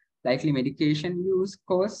Sportin, likely medication use,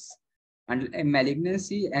 cause, and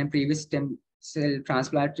malignancy, and previous stem cell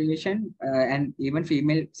transplantation, and even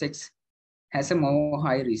female sex has a more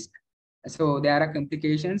high risk. So there are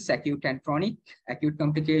complications, acute and chronic. Acute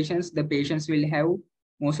complications, the patients will have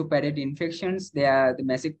more superadded infections. The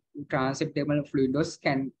massive transeptal fluid loss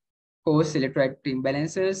can cause electrolyte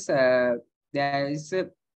imbalances. There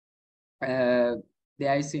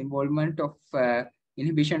is involvement of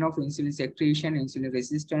inhibition of insulin secretion, insulin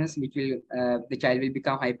resistance, which will the child will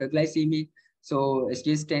become hyperglycemic. So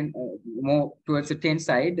SJS 10 more towards the 10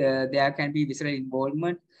 side, there can be visceral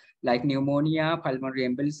involvement like pneumonia, pulmonary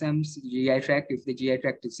embolisms, GI tract. If the GI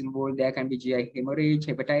tract is involved, there can be GI hemorrhage,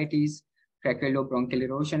 hepatitis, tracheal or bronchial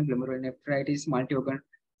erosion, glomerulonephritis, multi-organ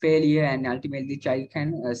failure, and ultimately the child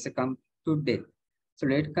can succumb to death. So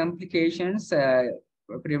late complications,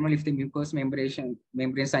 primarily if the mucous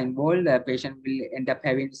membranes are involved, the patient will end up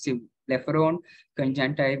having blepharon,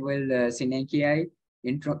 conjunctival synanchiae,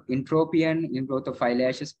 entropion, ingrowth of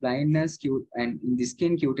eyelashes, blindness, and in the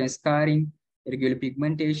skin, cutaneous scarring, irregular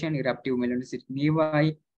pigmentation, eruptive melanocytic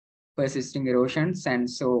nevi, persisting erosions, and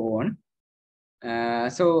so on.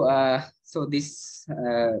 So this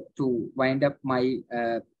to wind up my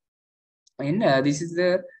this is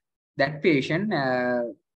that patient,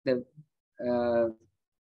 the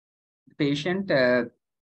patient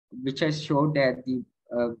which I showed at the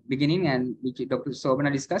beginning and which Dr.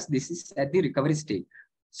 Sobana discussed. This is at the recovery stage.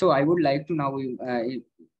 So I would like to now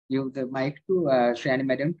give the mic to Shriyani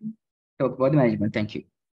Madam to talk about the management. Thank you.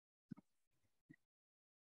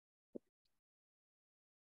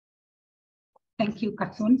 Thank you,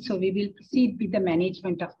 Kasun. So we will proceed with the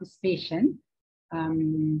management of this patient.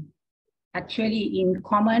 Actually, in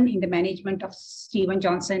common in the management of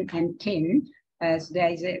Stevens-Johnson and 10, as there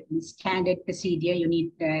is a standard procedure, you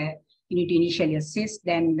need to initially assess,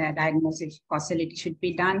 then the diagnosis causality should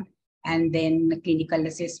be done, and then the clinical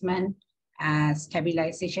assessment,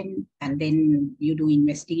 stabilization, and then you do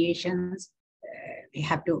investigations. You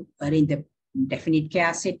have to arrange the definite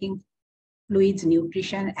care setting, fluids,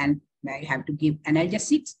 nutrition, and you have to give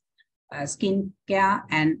analgesics, skin care,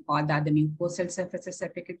 and all the other mucosal surfaces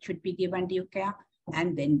affected should be given due care,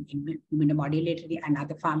 and then immunomodulatory and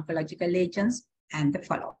other pharmacological agents, and the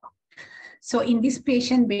follow-up. So in this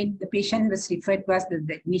patient, when the patient was referred to us,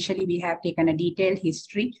 initially we have taken a detailed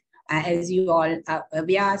history, as you all are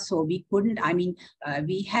aware, so we couldn't,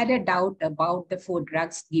 we had a doubt about the 4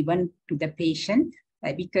 drugs given to the patient,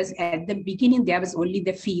 because at the beginning there was only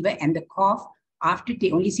the fever and the cough. After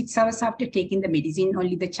only 6 hours after taking the medicine,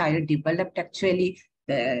 only the child developed actually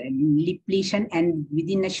the lip lesion, and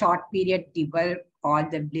within a short period developed all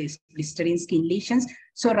the blistering skin lesions.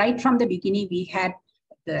 So right from the beginning, we had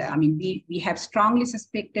we have strongly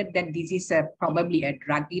suspected that this is probably a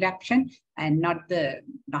drug eruption and not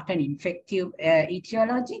an infective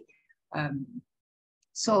etiology.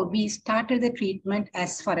 So we started the treatment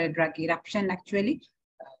as for a drug eruption actually.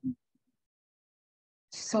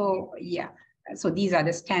 So yeah. So these are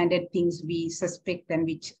the standard things we suspect and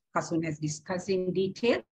which Kasun has discussed in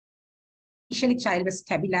detail. Initially, child was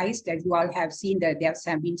stabilized. As you all have seen, that there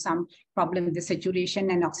have been some problem with the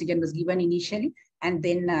saturation and oxygen was given initially. And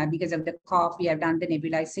then because of the cough, we have done the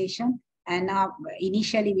nebulization. And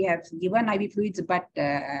initially, we have given IV fluids, but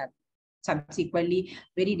subsequently,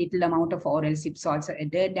 very little amount of oral sips also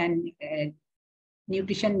added. And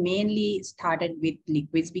nutrition mainly started with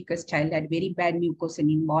liquids because child had very bad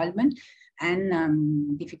mucosal involvement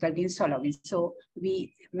and difficulty in swallowing. So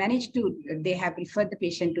we managed to, they have referred the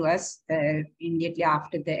patient to us immediately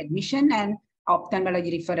after the admission, and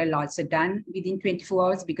ophthalmology referral also done within 24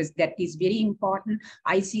 hours because that is very important.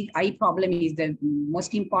 Eye problem is the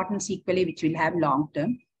most important sequelae which will have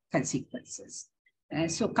long-term consequences.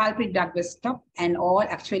 So culprit drug was stopped, and all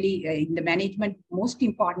actually in the management, most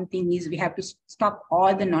important thing is we have to stop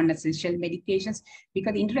all the non-essential medications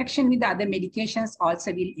because interaction with the other medications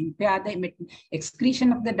also will impair the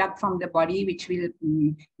excretion of the drug from the body,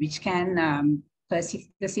 which can persist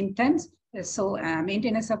the symptoms. So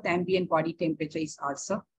maintenance of the ambient body temperature is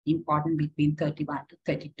also important between 31 to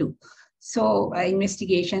 32. So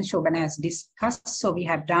investigation, Shobana has discussed. So we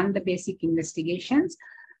have done the basic investigations.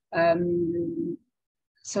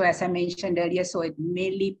 So as I mentioned earlier, so it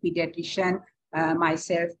mainly pediatrician,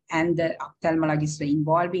 myself, and the ophthalmologist were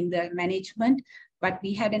involved in the management. But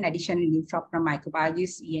we had an additional infra from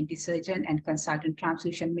microbiologist, ENT surgeon, and consultant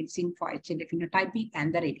transfusion medicine for HLA phenotyping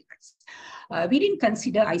and the radicals. We didn't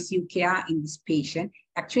consider ICU care in this patient.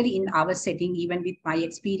 Actually, in our setting, even with my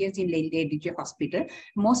experience in Lady Hospital,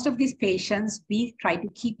 most of these patients we try to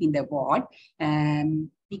keep in the ward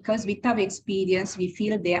because with our experience, we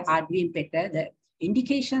feel they are doing better.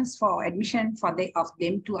 indications for admission of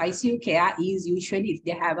them to ICU care is usually if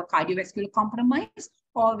they have a cardiovascular compromise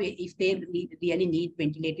or if they really need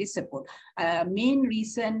ventilator support. Main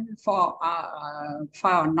reason for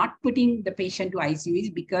not putting the patient to ICU is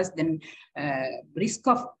because the risk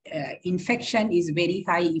of infection is very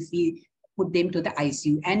high if we put them to the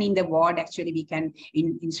ICU. And in the ward, actually, we can,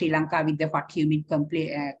 in Sri Lanka, with the hot, humid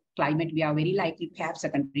climate, we are very likely to have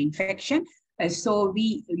secondary infection. So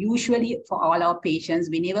we usually, for all our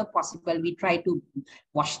patients, whenever possible, we try to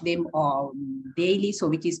wash them daily. So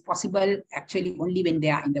which is possible actually only when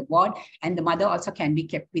they are in the ward. And the mother also can be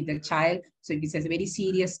kept with the child. So if it's a very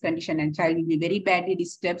serious condition and child will be very badly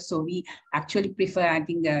disturbed. So we actually prefer, I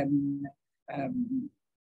think,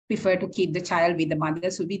 prefer to keep the child with the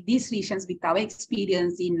mother. So with these reasons, with our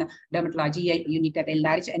experience in dermatology unit at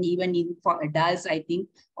large, and even for adults, I think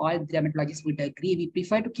all dermatologists would agree, we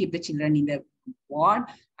prefer to keep the children in the ward,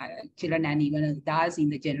 children and even adults in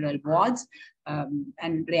the general wards,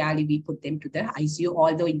 and rarely we put them to the ICU,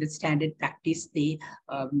 although in the standard practice, they,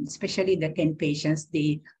 especially the 10 patients,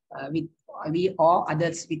 they, we or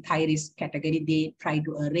others with high risk category, they try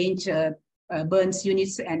to arrange burns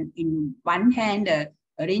units, and in one hand,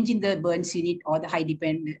 arranging the burns unit or the high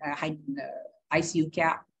ICU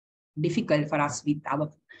care difficult for us with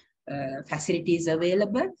our facilities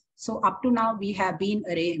available. So up to now, we have been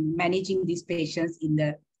managing these patients in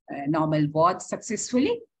the normal ward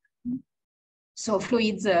successfully. So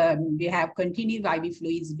fluids, we have continued IV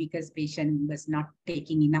fluids because patient was not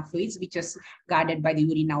taking enough fluids, which was guarded by the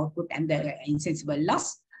urine output and the insensible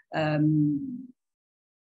loss.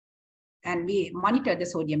 And we monitored the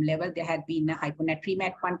sodium level. There had been a hyponatremia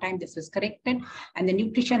at one time. This was corrected. And the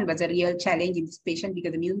nutrition was a real challenge in this patient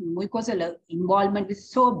because the mucosal involvement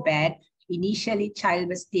was so bad. Initially, child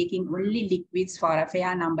was taking only liquids for a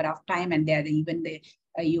fair number of time. And there even the,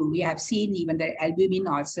 we have seen even the albumin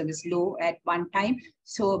also was low at one time.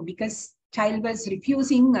 So because child was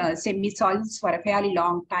refusing semi-solids for a fairly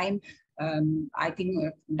long time, I think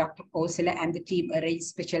Dr. Kosala and the team arranged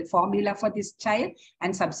special formula for this child.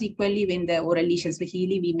 And subsequently, when the oral lesions were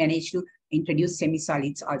healing, we managed to introduce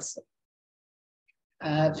semi-solids also.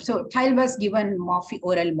 So child was given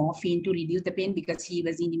oral morphine to reduce the pain because he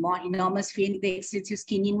was in enormous pain with the extensive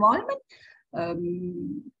skin involvement.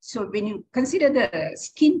 So when you consider the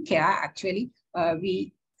skin care, actually,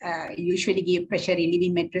 we usually give pressure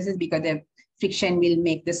relieving mattresses because the friction will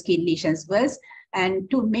make the skin lesions worse.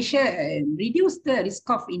 And to measure, reduce the risk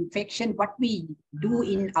of infection, what we do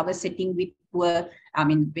in our setting with poor,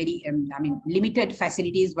 very limited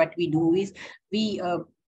facilities, what we do is we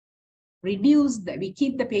we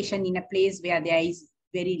keep the patient in a place where there is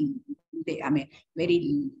very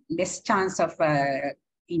less chance of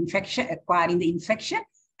acquiring the infection,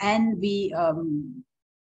 and we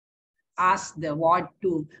ask the ward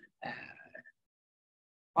to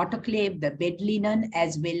autoclave the bed linen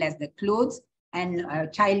as well as the clothes. And a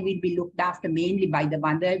child will be looked after mainly by the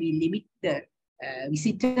mother. We limit the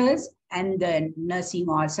visitors, and the nursing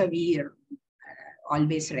also, we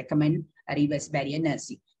always recommend a reverse barrier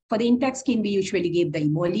nursing. For the intact skin, we usually give the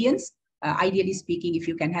emollients. Ideally speaking, if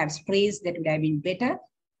you can have sprays, that would have been better.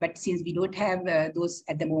 But since we don't have those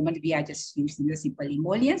at the moment, we are just using the simple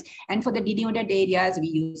emollients. And for the denuded areas, we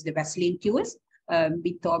use the Vaseline cures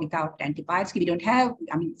with or without antibiotics. We don't have,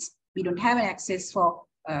 we don't have an access for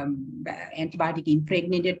antibiotic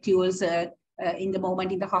impregnated tools in the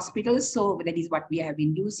moment in the hospitals. So that is what we have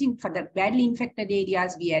been using. For the badly infected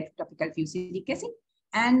areas, we add topical fusidic acid,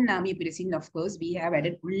 and mupirocin, of course, we have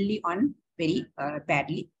added only on very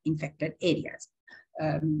badly infected areas.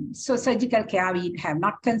 So surgical care we have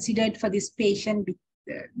not considered for this patient.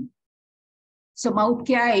 So mouth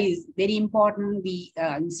care is very important. We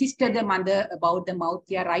insisted the mother about the mouth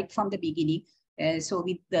care right from the beginning. So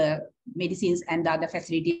with the medicines and the other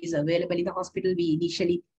facilities available in the hospital, we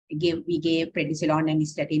initially gave prednisolone and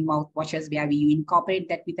nystatin mouthwashes where we incorporate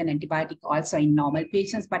that with an antibiotic also in normal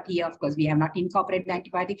patients. But here, of course, we have not incorporated the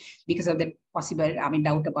antibiotic because of the possible,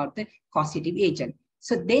 doubt about the causative agent.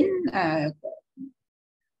 So then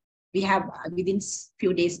we have within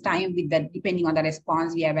few days time with that, depending on the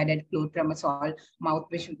response, we have added clotrimazole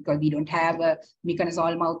mouthwash because we don't have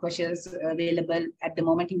miconazole mouthwashes available at the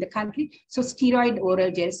moment in the country. So steroid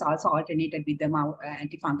oral gels also alternated with the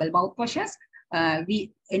antifungal mouthwashes.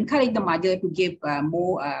 We encourage the mother to give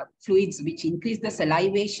more fluids which increase the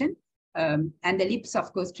salivation, and the lips,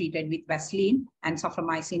 of course, treated with Vaseline and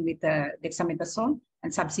soframycin with dexamethasone.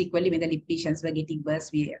 And subsequently, when the lip lesions were getting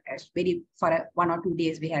worse, we for 1 or 2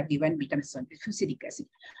 days, we have given betamethasone with fusidic acid.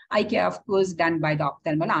 Eye care, of course, done by the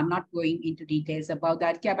ophthalmologist. I'm not going into details about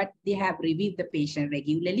that care, but they have reviewed the patient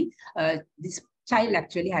regularly. This child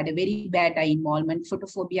actually had a very bad eye involvement,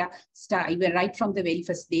 photophobia, even right from the very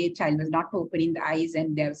first day, child was not opening the eyes,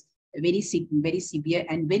 and there was very severe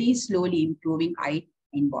and very slowly improving eye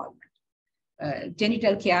involvement.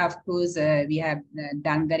 Genital care, of course, we have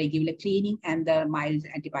done the regular cleaning and the mild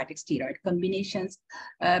antibiotic steroid combinations.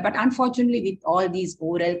 But unfortunately, with all these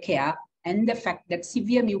oral care and the fact that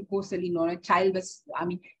severe mucosal, child was,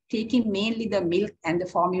 taking mainly the milk and the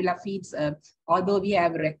formula feeds, although we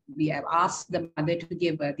have asked the mother to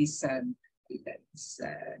give this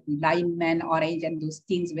lime and orange and those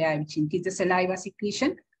things which increase the saliva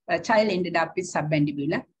secretion, child ended up with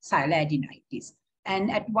submandibular sialadenitis.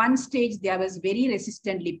 And at one stage, there was very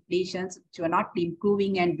resistant lip lesions, which were not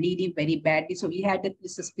improving and bleeding very badly. So we had the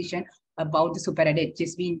suspicion about the superadded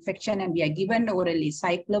HSV infection, and we are given orally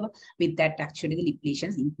cyclophosphamide. With that, actually, the lip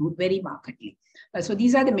lesions improved very markedly. So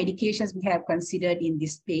these are the medications we have considered in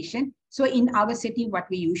this patient. So in our setting, what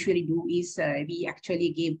we usually do is we actually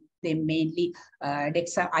give them mainly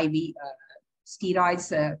DEXA IV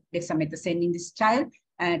steroids, dexamethasone in this child,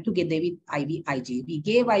 together with IVIG. We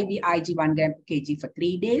gave IVIG 1 gram per kg for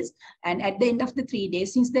 3 days. And at the end of the 3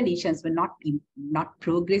 days, since the lesions were not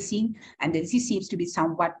progressing and the disease seems to be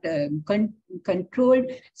somewhat controlled,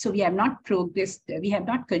 so we have not progressed, we have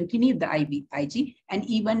not continued the IVIG, and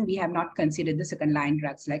even we have not considered the second line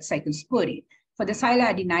drugs like cyclosporine. For the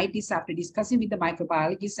sialadenitis, after discussing with the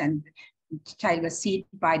microbiologist, and child was seen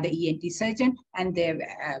by the ENT surgeon, and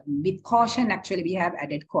with caution, actually, we have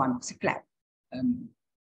added co-amoxicillin.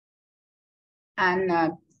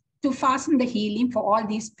 To fasten the healing for all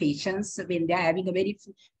these patients, when they're having a very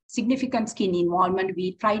significant skin involvement,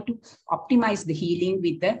 we try to optimize the healing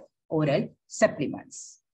with the oral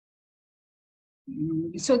supplements.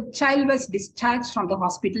 So child was discharged from the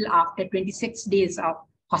hospital after 26 days of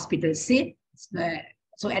hospital stay.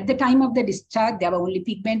 So at the time of the discharge, there were only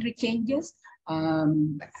pigmentary changes.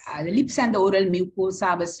 The lips and the oral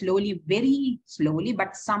mucosa were very slowly,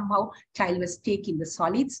 but somehow child was taking the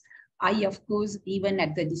solids. Eye, of course, even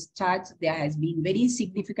at the discharge, there has been very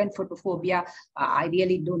significant photophobia. I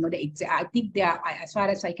really don't know the exact. I think there, as far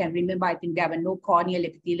as I can remember, I think there were no corneal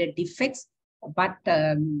epithelial defects, but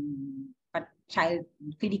child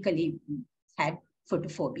clinically had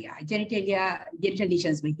photophobia. Genital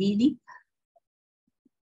lesions were healing.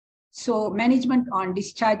 So management on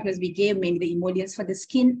discharge was we gave mainly the emollients for the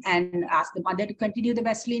skin and asked the mother to continue the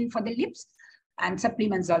Vaseline for the lips, and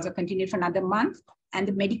supplements also continued for another month. And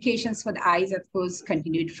the medications for the eyes, of course,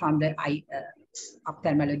 continued from the eye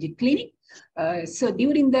ophthalmology clinic. So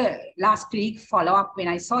during the last week follow-up, when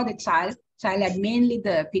I saw the child had mainly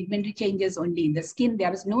the pigmentary changes only in the skin. There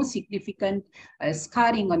was no significant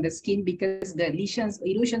scarring on the skin because the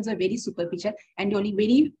erosions are very superficial and only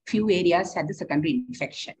very few areas had the secondary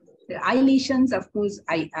infection. The eye lesions, of course,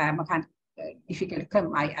 I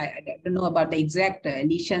don't know about the exact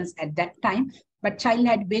lesions at that time, but child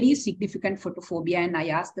had very significant photophobia, and I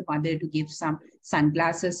asked the mother to give some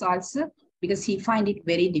sunglasses also because he find it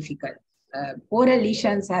very difficult. Oral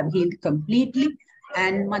lesions have healed completely,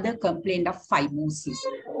 and mother complained of phimosis.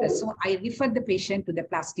 So I referred the patient to the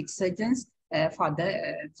plastic surgeons for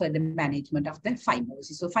the management of the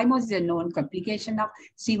phimosis. So phimosis is a known complication of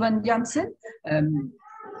Stevens-Johnson.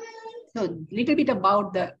 So a little bit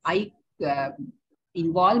about the eye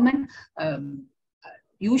involvement.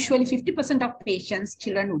 Usually 50% of patients,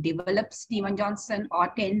 children who develop Stevens-Johnson or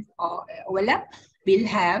 10 or overlap will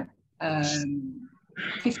have,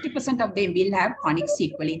 50% of them will have chronic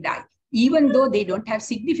sequelae in the eye. Even though they don't have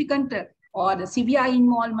significant or the severe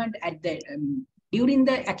involvement at the during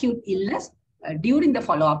the acute illness, during the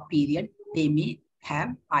follow-up period, they may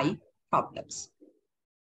have eye problems.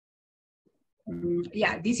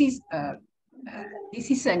 Yeah, this is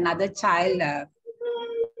another child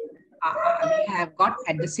we have got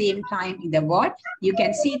at the same time in the ward. You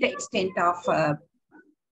can see the extent of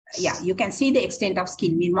you can see the extent of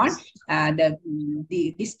skin involvement.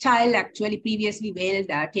 This child actually previously wailed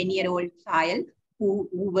a 10-year-old child who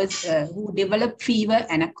developed fever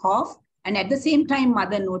and a cough, and at the same time,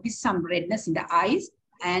 mother noticed some redness in the eyes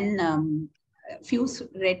and few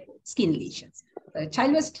red skin lesions. The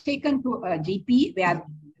child was taken to a GP where,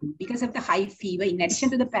 because of the high fever, in addition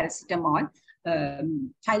to the paracetamol,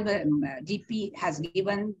 GP has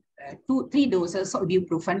given 2-3 doses of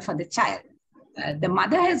ibuprofen for the child. The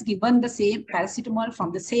mother has given the same paracetamol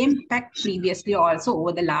from the same pack previously also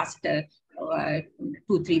over the last 2-3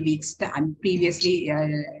 weeks and previously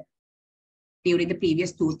during the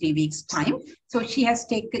previous 2-3 weeks time. So she has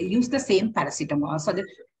used the same paracetamol. So the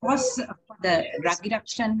cost for the drug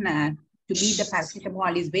reduction to be the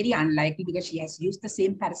paracetamol is very unlikely because she has used the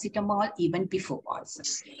same paracetamol even before also.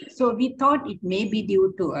 So we thought it may be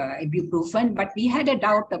due to ibuprofen, but we had a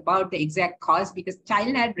doubt about the exact cause because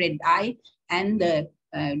child had red eye and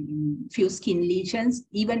few skin lesions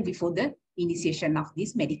even before the initiation of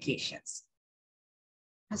these medications.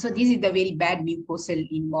 So this is the very bad mucosal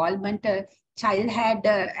involvement child had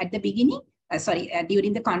at the beginning.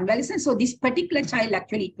 During the convalescence. So this particular child,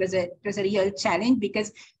 actually, it was a real challenge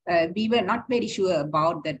because we were not very sure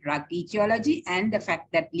about the drug etiology and the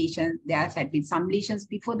fact that there had been some lesions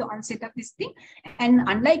before the onset of this thing. And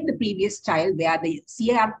unlike the previous child where the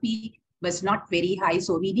CRP was not very high,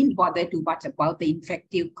 so we didn't bother too much about the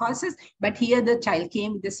infective causes. But here the child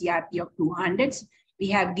came with the CRP of 200s. We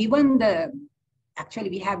have given the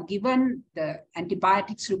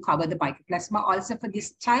antibiotics to cover the mycoplasma also for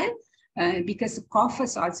this child. Because the cough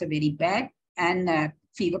was also very bad and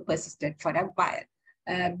fever persisted for a while.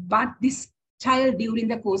 But this child during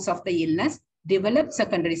the course of the illness developed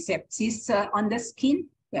secondary sepsis on the skin,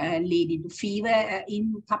 leading to fever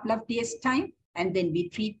in a couple of days' time. And then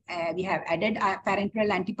we have added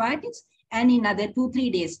parenteral antibiotics. And in another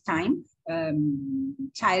 2-3 days' time,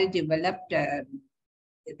 child developed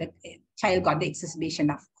the child got the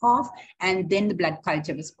exacerbation of cough, and then the blood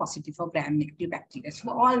culture was positive for gram-negative bacteria.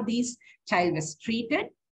 So all these, child was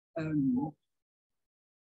treated.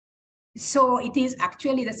 So it is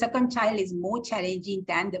actually the second child is more challenging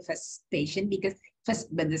than the first patient because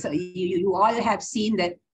you all have seen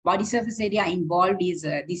that body surface area involved is,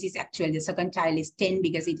 this is actually the second child is 10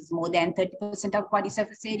 because it is more than 30% of body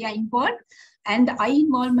surface area involved. And the eye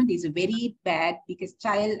involvement is very bad because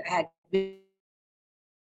child had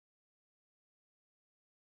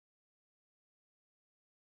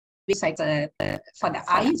for the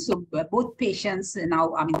eye. So both patients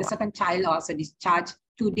now, the second child also discharged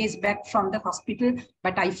 2 days back from the hospital,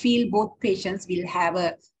 but I feel both patients will have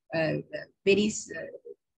a very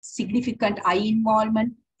significant eye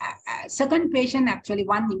involvement. Second patient, actually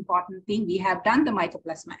one important thing, we have done the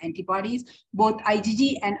mycoplasma antibodies, both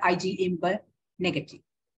IgG and IgM were negative.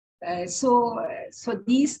 So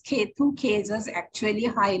these two cases actually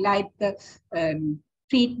highlight the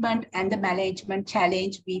treatment and the management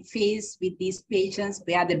challenge we face with these patients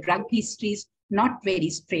where the drug history is not very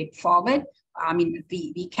straightforward.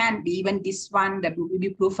 We can, even this one, the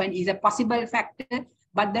ibuprofen is a possible factor,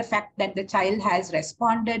 but the fact that the child has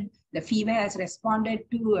responded, the fever has responded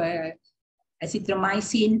to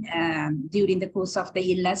azithromycin during the course of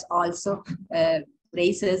the illness also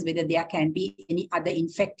raises whether there can be any other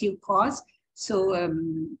infective cause. So,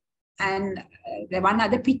 the one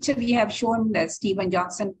other picture we have shown, the Stephen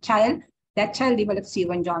Johnson child, that child developed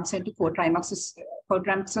Stephen Johnson to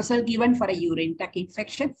cotrimoxazole given for a urine tract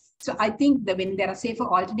infection. So I think that when there are safer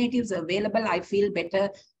alternatives available, I feel better.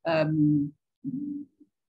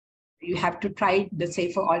 You have to try the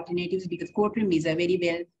safer alternatives because cotrim is a very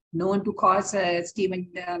well known to cause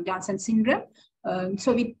Stephen Johnson syndrome.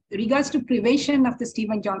 So with regards to prevention of the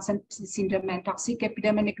Stephen Johnson syndrome and toxic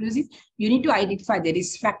epidermal necrosis, you need to identify the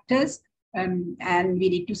risk factors and we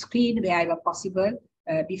need to screen wherever possible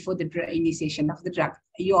before the initiation of the drug.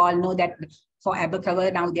 You all know that for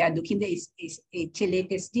Abacover, now they are looking the HLA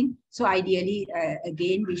testing. So ideally,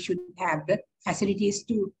 again, we should have the facilities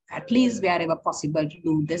to at least wherever possible to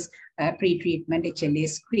do this pre-treatment HLA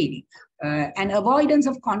screening. And avoidance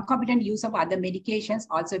of concomitant use of other medications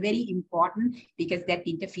also very important because that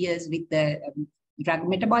interferes with the drug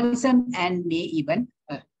metabolism and may even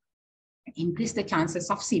increase the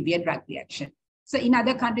chances of severe drug reaction. So in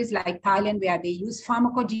other countries like Thailand, where they use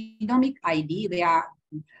pharmacogenomic ID, where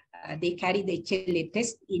they carry the HLA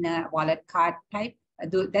test in a wallet card type,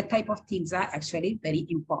 that type of things are actually very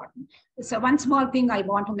important. So one small thing I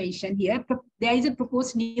want to mention here, there is a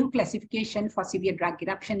proposed new classification for severe drug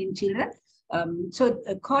eruption in children. So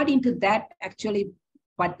according to that, actually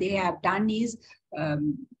what they have done is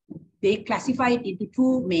they classify it into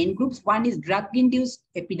two main groups. One is drug-induced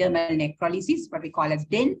epidermal necrolysis, what we call as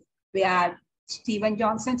DEN, where Stephen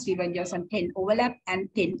Johnson 10 overlap and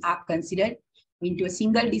 10 are considered into a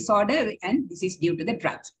single disorder, and this is due to the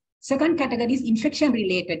drugs. Second category is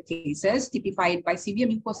infection-related cases typified by severe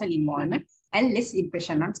mucosal involvement and less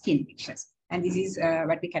impression on skin lesions. And this is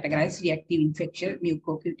what we categorize reactive infection,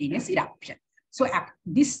 mucocutaneous eruption. So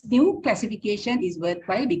this new classification is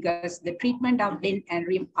worthwhile because the treatment of DEN and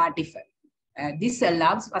RIM are different. This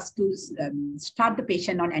allows us to start the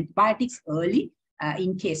patient on antibiotics early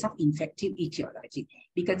in case of infective etiology,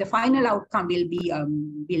 because the final outcome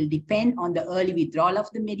will depend on the early withdrawal of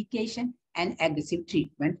the medication and aggressive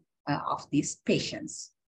treatment of these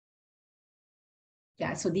patients.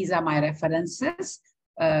 Yeah, so these are my references.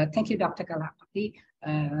 Thank you, Dr. Kalapati,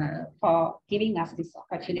 for giving us this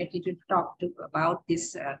opportunity to talk about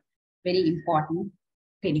this very important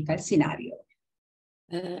clinical scenario.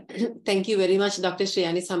 Thank you very much, Dr.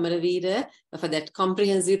 Shriyani Samaraveera, for that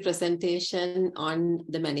comprehensive presentation on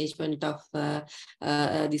the management of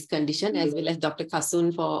this condition, as well as Dr.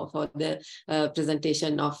 Kasun for the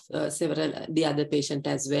presentation of several the other patients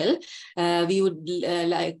as well. We would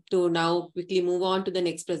like to now quickly move on to the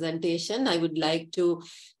next presentation. I would like to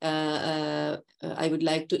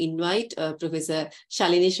invite Professor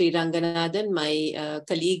Shalini Sriranganathan, my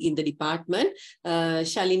colleague in the department.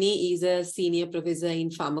 Shalini is a senior professor in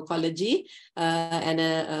pharmacology and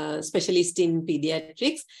a specialist in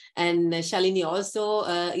pediatrics. And Shalini also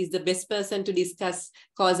is the best person to discuss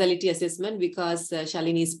causality assessment because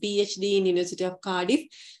Shalini's PhD in University of Cardiff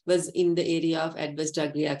was in the area of adverse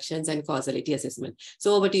drug reactions and causality assessment.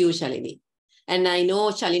 So over to you, Shalini. And I know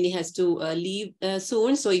Shalini has to leave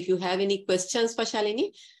soon. So if you have any questions for Shalini,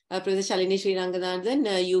 Professor Shalini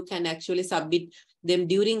Sriranganathan, you can actually submit them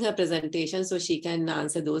during her presentation so she can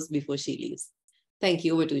answer those before she leaves. Thank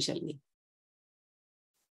you. Over to you, Shalini.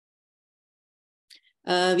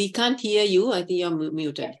 We can't hear you. I think you're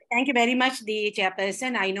muted. Thank you very much, the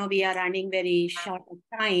chairperson. I know we are running very short of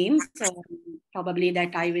time, so probably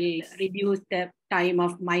that I will reduce the time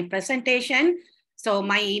of my presentation. So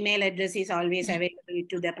my email address is always available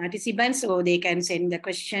to the participants, so they can send the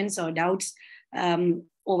questions or doubts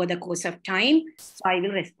over the course of time. So I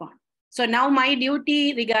will respond. So now my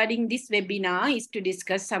duty regarding this webinar is to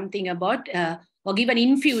discuss something about or give an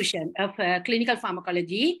infusion of clinical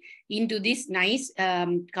pharmacology into this nice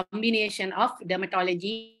combination of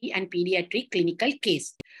dermatology and pediatric clinical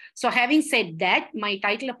case. So having said that, my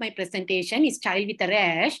title of my presentation is Child with a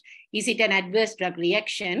Rash, Is it an Adverse Drug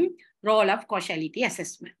Reaction? Role of Causality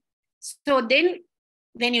Assessment. So then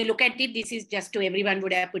when you look at it, this is just to everyone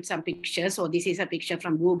would have put some pictures. So this is a picture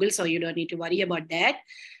from Google, so you don't need to worry about that.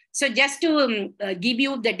 So just to give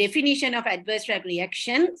you the definition of adverse drug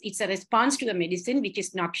reaction, it's a response to a medicine which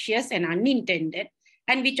is noxious and unintended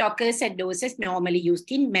and which occurs at doses normally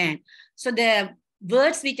used in man. So the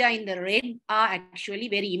words which are in the red are actually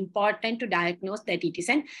very important to diagnose that it is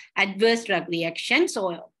an adverse drug reaction.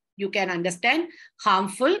 So you can understand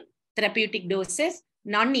harmful, therapeutic doses,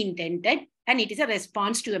 non-intended, and it is a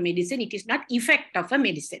response to a medicine. It is not effect of a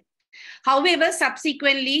medicine. However,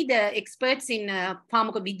 subsequently, the experts in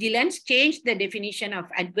pharmacovigilance changed the definition of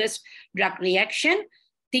adverse drug reaction,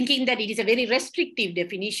 thinking that it is a very restrictive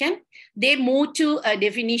definition. They moved to a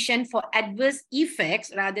definition for adverse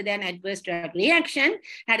effects rather than adverse drug reaction,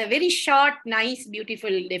 had a very short, nice,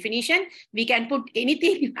 beautiful definition. We can put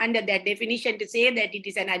anything under that definition to say that it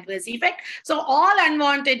is an adverse effect. So all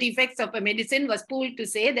unwanted effects of a medicine was pulled to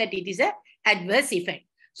say that it is an adverse effect.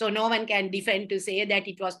 So no one can defend to say that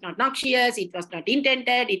it was not noxious, it was not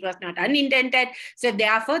intended, it was not unintended. So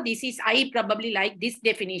therefore, I probably like this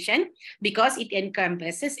definition because it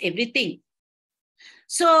encompasses everything.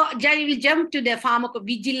 So I will jump to the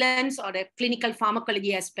pharmacovigilance or the clinical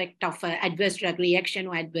pharmacology aspect of adverse drug reaction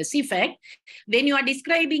or adverse effect. When you are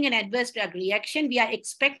describing an adverse drug reaction, we are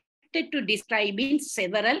expected to describe in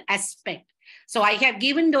several aspects. So I have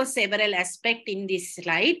given those several aspects in this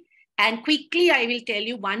slide. And quickly, I will tell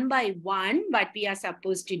you one by one what we are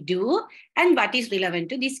supposed to do and what is relevant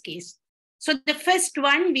to this case. So the first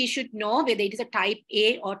one, we should know whether it is a type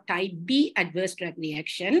A or type B adverse drug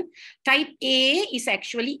reaction. Type A is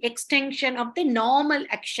actually extension of the normal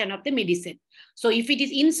action of the medicine. So if it is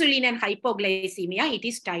insulin and hypoglycemia, it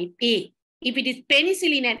is type A. If it is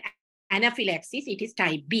penicillin and anaphylaxis, it is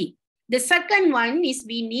type B. The second one is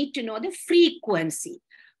we need to know the frequency.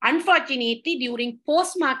 Unfortunately, during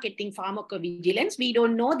post-marketing pharmacovigilance, we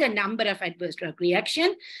don't know the number of adverse drug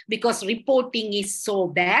reaction because reporting is so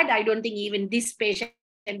bad. I don't think even this patient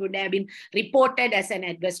would have been reported as an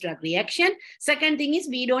adverse drug reaction. Second thing is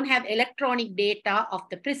we don't have electronic data of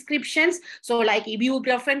the prescriptions. So like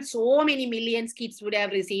ibuprofen, so many millions kids would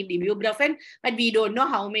have received ibuprofen, but we don't know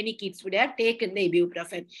how many kids would have taken the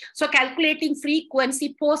ibuprofen. So calculating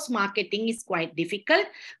frequency post-marketing is quite difficult,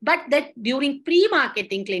 but that during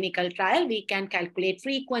pre-marketing clinical trial, we can calculate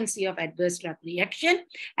frequency of adverse drug reaction.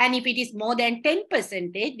 And if it is more than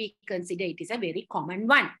 10%, we consider it is a very common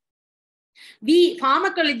one. We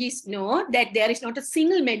pharmacologists know that there is not a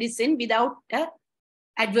single medicine without an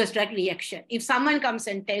adverse drug reaction. If someone comes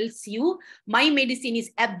and tells you, my medicine is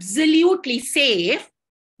absolutely safe,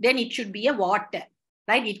 then it should be a water,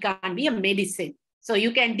 right? It can't be a medicine. So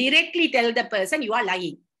you can directly tell the person you are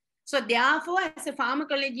lying. So therefore, as a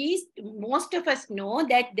pharmacologist, most of us know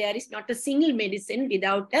that there is not a single medicine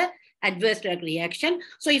without an adverse drug reaction.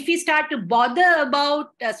 So if we start to bother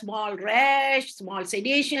about a small rash, small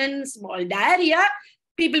sedation, small diarrhea,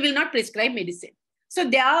 people will not prescribe medicine. So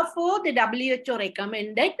therefore, the WHO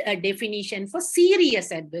recommended a definition for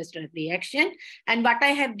serious adverse drug reaction. And what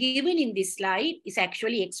I have given in this slide is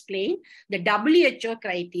actually explain the WHO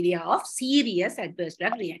criteria of serious adverse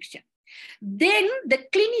drug reaction. Then the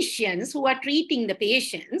clinicians who are treating the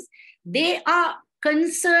patients, they are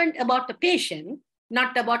concerned about the patient,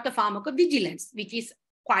 not about the pharmacovigilance, which is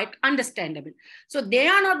quite understandable. So they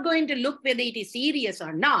are not going to look whether it is serious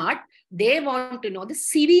or not. They want to know the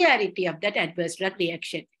severity of that adverse drug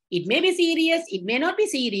reaction. It may be serious, it may not be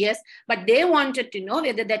serious, but they wanted to know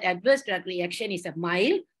whether that adverse drug reaction is a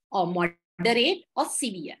mild or moderate or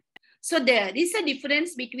severe. So there is a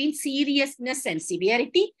difference between seriousness and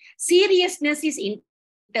severity. Seriousness is in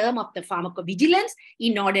terms of the pharmacovigilance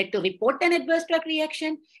in order to report an adverse drug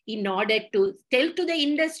reaction, in order to tell to the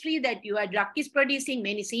industry that your drug is producing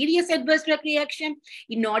many serious adverse drug reaction,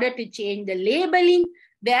 in order to change the labeling,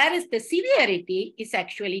 whereas the severity is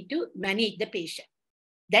actually to manage the patient.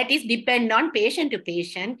 That is depend on patient to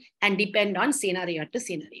patient and depend on scenario to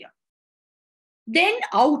scenario. Then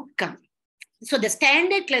outcome. So the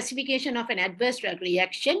standard classification of an adverse drug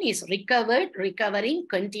reaction is recovered, recovering,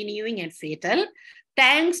 continuing, and fatal.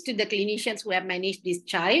 Thanks to the clinicians who have managed this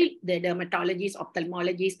child, the dermatologists,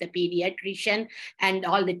 ophthalmologists, the pediatrician, and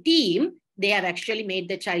all the team, they have actually made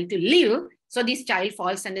the child to live. So this child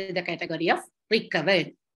falls under the category of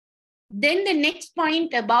recovered. Then the next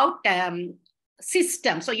point about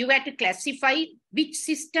system. So you have to classify which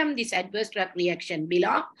system this adverse drug reaction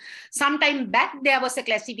belongs. Sometime back, there was a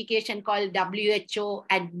classification called WHO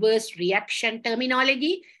adverse reaction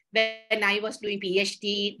terminology. When I was doing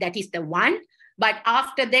PhD, that is the one. But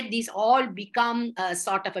after that, these all become a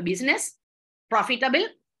sort of a business, profitable.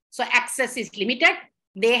 So access is limited.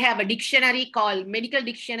 They have a dictionary called Medical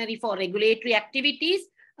Dictionary for Regulatory Activities.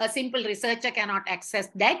 A simple researcher cannot access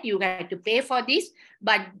that. You have to pay for this.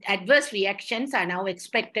 But adverse reactions are now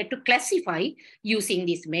expected to classify using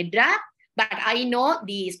this MedDRA. But I know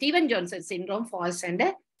the Stevens-Johnson syndrome falls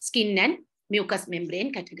under skin and mucous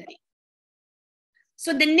membrane category.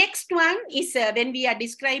 So the next one is when we are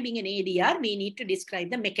describing an ADR, we need to describe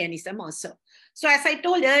the mechanism also. So as I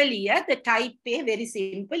told earlier, the type A, very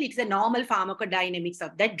simple. It's the normal pharmacodynamics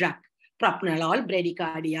of the drug. Propranolol,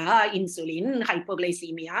 bradycardia, insulin,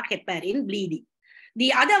 hypoglycemia, heparin, bleeding.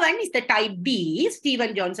 The other one is the type B.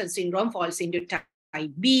 Stevens-Johnson syndrome falls into type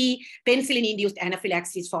B. Penicillin-induced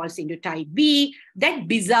anaphylaxis falls into type B. That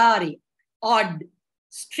bizarre, odd,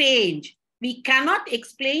 strange. We cannot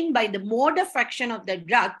explain by the mode of action of the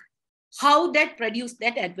drug how that produced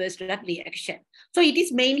that adverse drug reaction. So it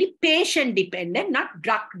is mainly patient dependent, not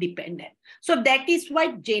drug dependent. So that is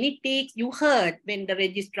why genetics, you heard when the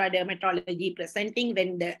registrar dermatology presenting,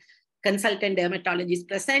 when the consultant dermatologist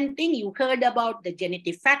presenting, you heard about the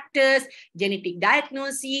genetic factors, genetic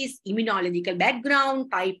diagnosis, immunological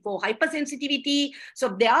background, type 4 hypersensitivity. So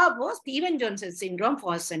therefore, Stevens-Johnson syndrome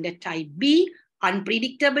falls under type B,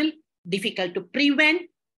 unpredictable, difficult to prevent,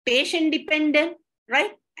 patient dependent,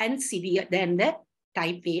 right? And severe than the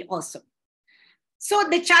type A also. So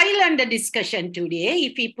the child under discussion today,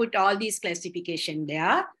 if we put all these classification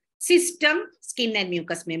there, system, skin and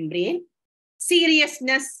mucous membrane,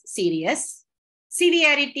 seriousness, serious,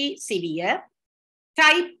 severity, severe,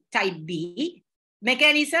 type B,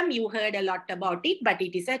 mechanism, you heard a lot about it, but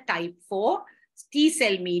it is a type 4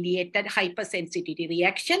 T-cell mediated hypersensitivity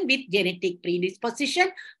reaction with genetic predisposition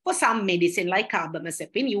for some medicine like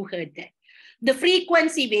carbamazepine, you heard that. The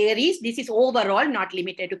frequency varies. This is overall, not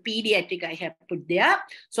limited to pediatric, I have put there.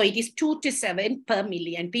 So it is 2 to 7 per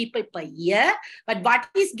million people per year. But what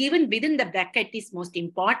is given within the bracket is most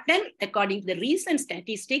important. According to the recent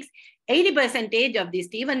statistics, 80% of the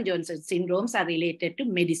Stevens-Johnson syndromes are related to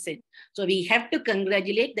medicine. So we have to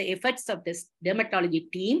congratulate the efforts of the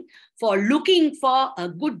dermatology team for looking for a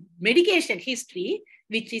good medication history,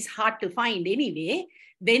 which is hard to find anyway,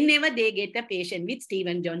 whenever they get a patient with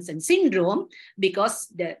Stevens-Johnson syndrome, because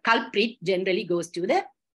the culprit generally goes to the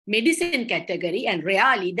medicine category and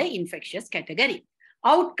rarely the infectious category.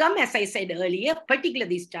 Outcome, as I said earlier,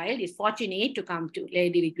 particularly this child is fortunate to come to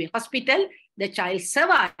Lady Ridgeway Hospital. The child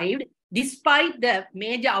survived despite the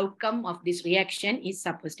major outcome of this reaction is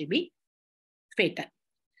supposed to be fatal.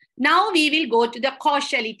 Now we will go to the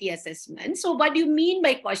causality assessment. So what do you mean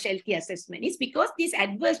by causality assessment is because these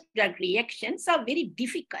adverse drug reactions are very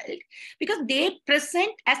difficult because they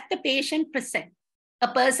present as the patient presents. A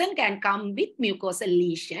person can come with mucosal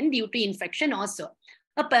lesion due to infection also.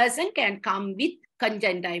 A person can come with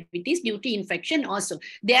conjunctivitis due to infection also.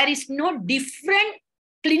 There is no different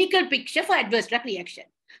clinical picture for adverse drug reaction.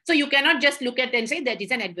 So you cannot just look at and say that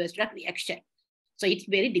is an adverse drug reaction. So it's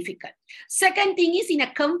very difficult. Second thing is, in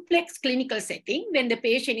a complex clinical setting, when the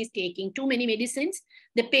patient is taking too many medicines,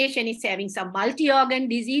 the patient is having some multi-organ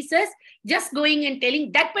diseases, just going and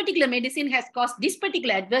telling that particular medicine has caused this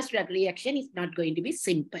particular adverse drug reaction is not going to be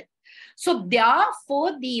simple. So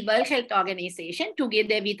therefore, the World Health Organization,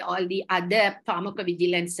 together with all the other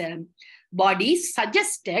pharmacovigilance bodies,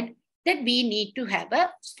 suggested that we need to have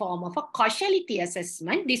a form of a causality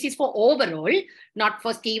assessment. This is for overall, not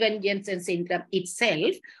for Stevens-Johnson syndrome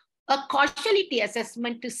itself. A causality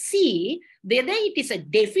assessment to see whether it is a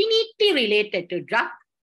definitely related to drug,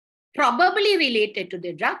 probably related to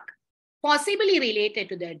the drug, possibly related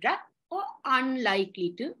to the drug, or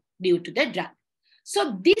unlikely to due to the drug.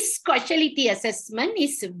 So this causality assessment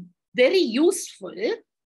is very useful,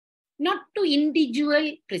 not to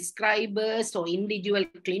individual prescribers or individual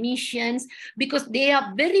clinicians, because they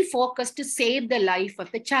are very focused to save the life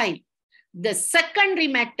of the child. The secondary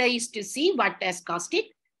matter is to see what has caused it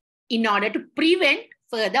in order to prevent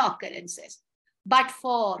further occurrences. But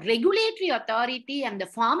for regulatory authority and the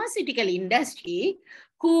pharmaceutical industry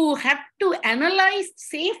who have to analyze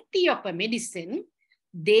safety of a medicine,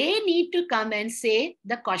 they need to come and say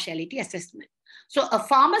the causality assessment. So a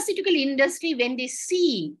pharmaceutical industry, when they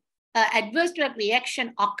see adverse drug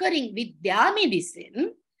reaction occurring with their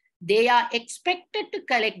medicine, they are expected to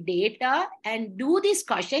collect data and do this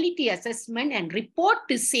causality assessment and report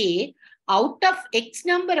to say, out of X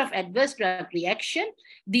number of adverse drug reaction,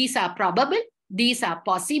 these are probable, these are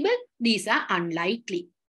possible, these are unlikely.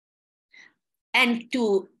 And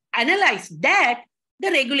to analyze that,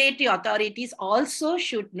 the regulatory authorities also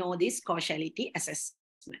should know this causality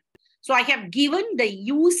assessment. So I have given the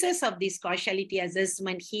uses of this causality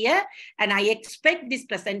assessment here, and I expect this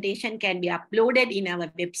presentation can be uploaded in our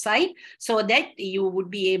website so that you would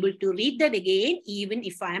be able to read that again, even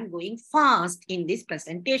if I am going fast in this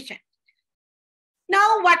presentation.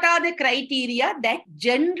 Now, what are the criteria that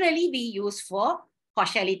generally we use for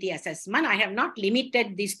causality assessment? I have not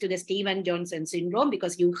limited this to the Stevens-Johnson syndrome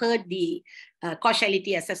because you heard the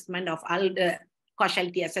causality assessment of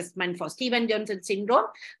causality assessment for Stevens-Johnson syndrome,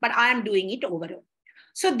 but I am doing it overall.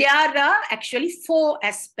 So there are actually 4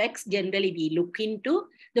 aspects generally we look into.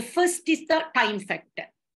 The first is the time factor.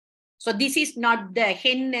 So this is not the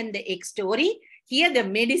hen and the egg story. Here the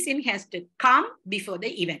medicine has to come before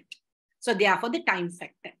the event. So therefore the time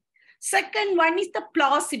factor. Second one is the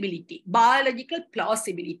plausibility, biological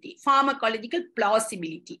plausibility, pharmacological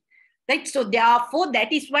plausibility. Right? So therefore,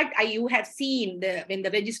 that is what you have seen when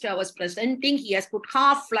the registrar was presenting. He has put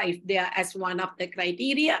half-life there as one of the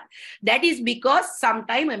criteria. That is because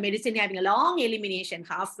sometimes a medicine having a long elimination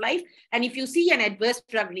half-life, and if you see an adverse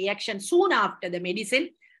drug reaction soon after the medicine,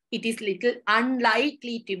 it is little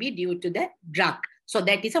unlikely to be due to the drug. So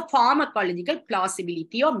that is a pharmacological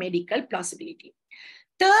plausibility or medical plausibility.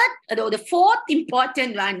 Third, the fourth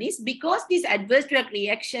important one is because these adverse drug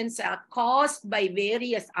reactions are caused by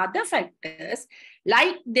various other factors,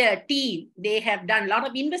 like the team, they have done a lot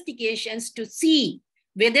of investigations to see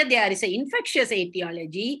whether there is an infectious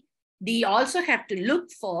etiology. They also have to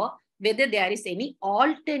look for whether there is any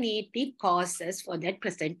alternative causes for that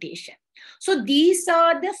presentation. So these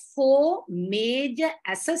are the 4 major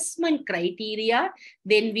assessment criteria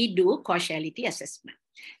when we do causality assessment.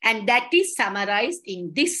 And that is summarized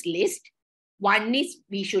in this list. One is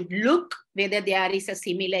we should look whether there is a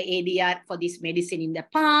similar ADR for this medicine in the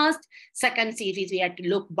past. Second series, we had to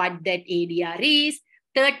look what that ADR is.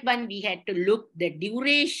 Third one, we had to look the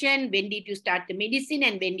duration. When did you start the medicine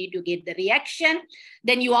and when did you get the reaction?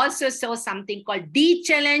 Then you also saw something called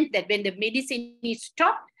D-challenge, that when the medicine is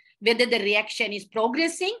stopped, whether the reaction is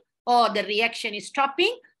progressing or the reaction is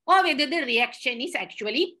stopping, or whether the reaction is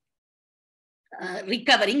actually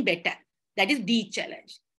recovering better. That is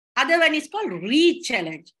D-challenge. Other one is called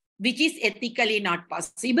re-challenge, which is ethically not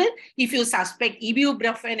possible. If you suspect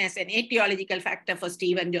ibuprofen as an etiological factor for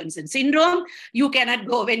Stevens-Johnson syndrome, you cannot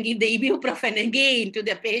go and give the ibuprofen again to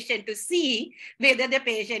the patient to see whether the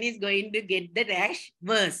patient is going to get the rash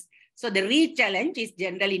worse. So the re-challenge is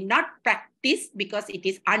generally not practiced because it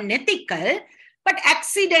is unethical, but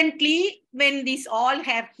accidentally, when these all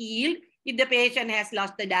have healed, if the patient has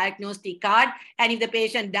lost the diagnostic card and if the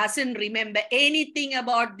patient doesn't remember anything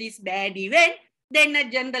about this bad event, then a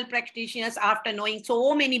general practitioners, after knowing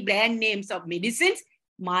so many brand names of medicines,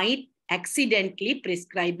 might accidentally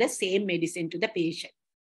prescribe the same medicine to the patient.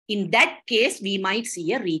 In that case, we might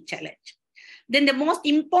see a re-challenge. Then the most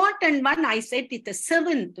important one, I said, is the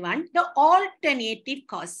 7th one, the alternative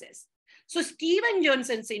causes. So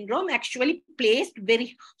Stevens-Johnson syndrome actually placed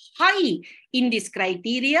very high in this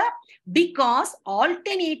criteria because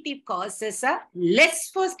alternative causes are less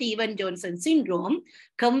for Stevens-Johnson syndrome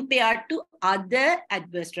compared to other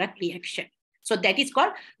adverse drug reaction. So that is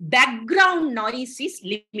called background noise is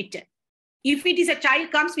limited. If it is a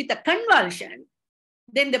child comes with a convulsion,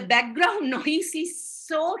 then the background noise is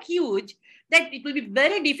so huge that it will be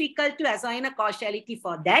very difficult to assign a causality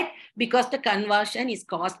for that because the convulsion is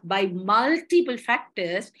caused by multiple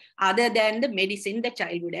factors other than the medicine the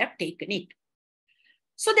child would have taken it.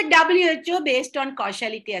 So the WHO, based on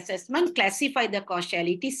causality assessment, classify the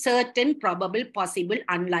causality certain, probable, possible,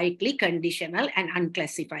 unlikely, conditional, and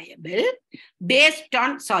unclassifiable. Based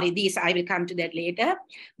on, these I will come to that later,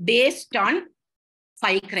 based on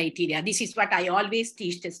 5 criteria. This is what I always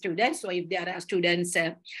teach the students. So if there are students,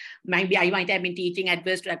 maybe I might have been teaching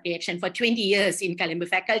adverse drug reaction for 20 years in Colombo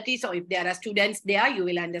faculty. So if there are students there, you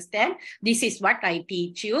will understand. This is what I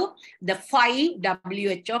teach you. The 5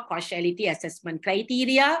 WHO causality assessment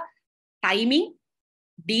criteria: timing,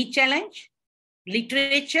 de-challenge,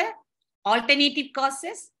 literature, alternative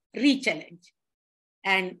causes, re-challenge.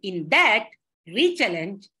 And in that,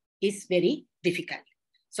 re-challenge is very difficult.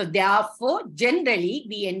 So therefore, generally,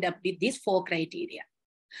 we end up with these 4 criteria.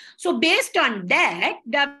 So based on that,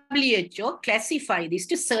 WHO classify this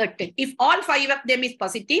to certain. If all 5 of them is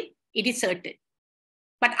positive, it is certain.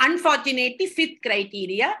 But unfortunately, 5th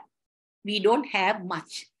criteria, we don't have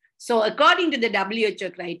much. So according to the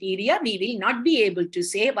WHO criteria, we will not be able to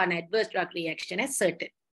say one adverse drug reaction as certain.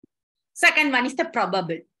 Second one is the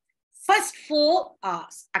probable. First 4 are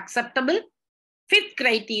acceptable. 5th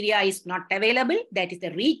criteria is not available. That is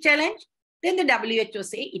the re-challenge. Then the WHO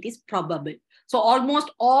say it is probable. So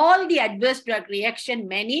almost all the adverse drug reaction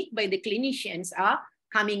managed by the clinicians are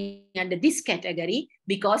coming under this category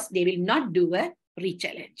because they will not do a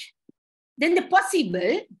re-challenge. Then the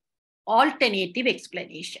possible alternative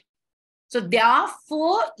explanation. So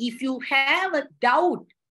therefore, if you have a doubt,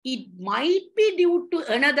 it might be due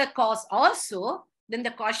to another cause also, then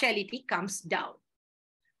the causality comes down.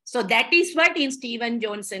 So that is what in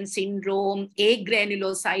Stevens-Johnson syndrome,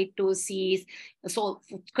 agranulocytosis, so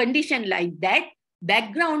condition like that,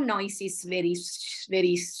 background noise is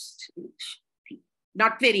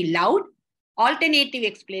not very loud. Alternative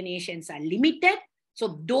explanations are limited.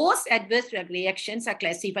 So those adverse drug reactions are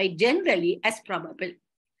classified generally as probable.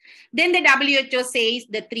 Then the WHO says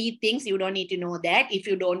the 3 things, you don't need to know that. If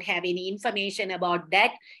you don't have any information about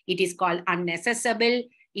that, it is called unaccessible.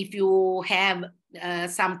 If you have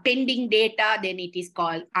some pending data, then it is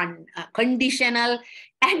called conditional.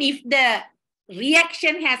 And if the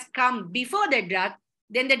reaction has come before the drug,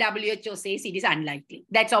 then the WHO says it is unlikely.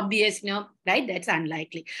 That's obvious, no? Right? That's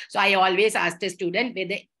unlikely. So I always ask the student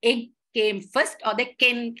whether egg came first or the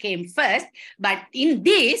hen came first. But in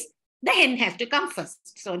this, the hen has to come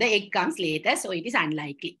first. So the egg comes later. So it is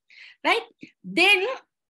unlikely. Right? Then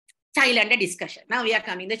child under discussion. Now we are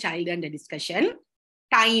coming to child under discussion.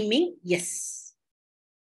 Timing, yes.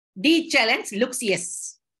 De-challenge looks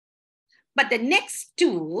yes. But the next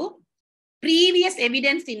 2, previous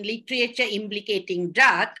evidence in literature implicating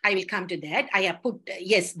drug, I will come to that. I have put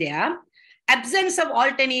yes there. Absence of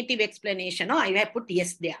alternative explanation, I have put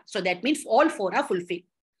yes there. So that means all 4 are fulfilled.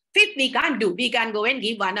 5th, we can't do. We can go and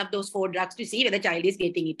give one of those 4 drugs to see whether the child is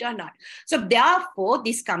getting it or not. So therefore,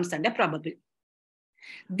 this comes under probable.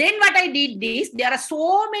 Then what I did is, there are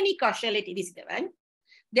so many causality, this is the one.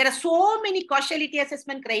 There are so many causality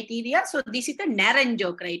assessment criteria. So this is the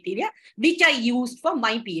Naranjo criteria, which I used for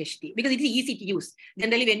my PhD because it is easy to use.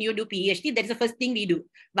 Generally, when you do PhD, that's the first thing we do.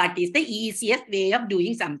 What is the easiest way of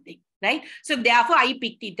doing something, right? So therefore, I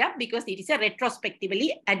picked it up because it is a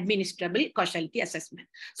retrospectively administrable causality assessment.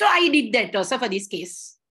 So I did that also for this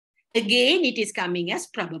case. Again, it is coming as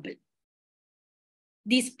probable.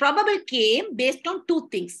 This probable came based on 2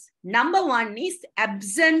 things. Number 1 is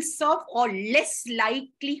absence of or less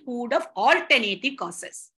likelihood of alternative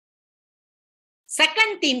causes.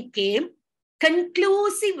 Second thing came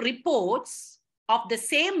conclusive reports of the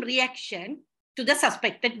same reaction to the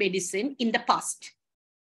suspected medicine in the past.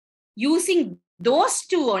 Using those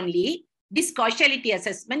 2 only, this causality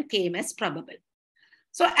assessment came as probable.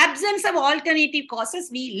 So absence of alternative causes,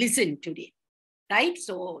 we listened today. Right?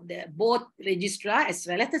 So both registrar as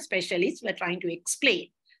well as the specialists were trying to explain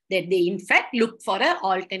that they in fact looked for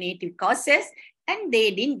alternative causes and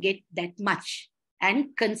they didn't get that much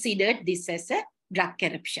and considered this as a drug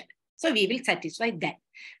corruption. So we will satisfy that.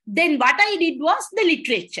 Then what I did was the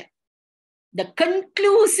literature. The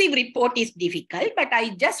conclusive report is difficult, but I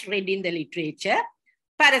just read in the literature,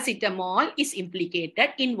 paracetamol is implicated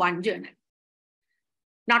in 1 journal.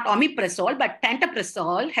 not omeprazole, but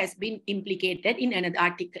pantoprazole has been implicated in another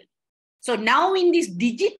article. So now in this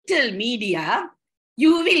digital media,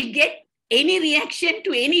 you will get any reaction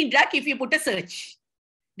to any drug if you put a search.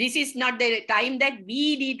 This is not the time that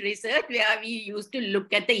we did research where we used to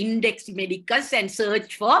look at the index medicals and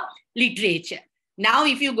search for literature. Now,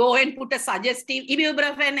 if you go and put a suggestive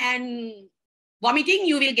ibuprofen and vomiting,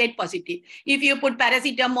 you will get positive. If you put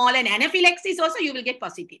paracetamol and anaphylaxis also, you will get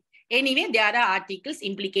positive. Anyway, there are articles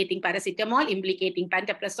implicating paracetamol, implicating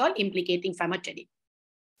pantoprazole, implicating famotidine.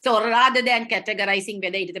 So rather than categorizing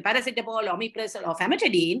whether it is a paracetamol, omeprazole, or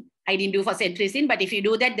famotidine, I didn't do for cetirizine, but if you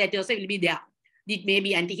do that, that also will be there. It may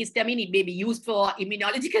be antihistamine, it may be used for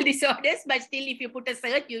immunological disorders, but still if you put a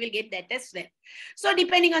search, you will get that as well. So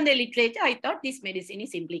depending on the literature, I thought this medicine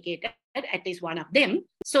is implicated, at least one of them.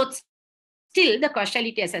 So still the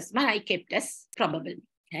causality assessment I kept as probable.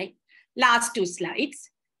 Right? Last two slides.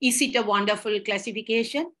 Is it a wonderful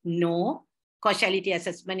classification? No. Causality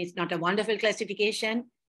assessment is not a wonderful classification.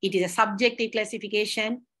 It is a subjective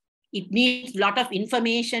classification. It needs a lot of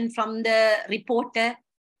information from the reporter.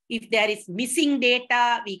 If there is missing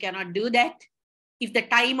data, we cannot do that. If the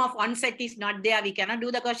time of onset is not there, we cannot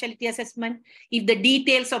do the causality assessment. If the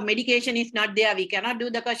details of medication is not there, we cannot do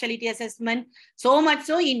the causality assessment. So much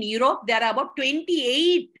so in Europe, there are about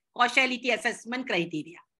 28 causality assessment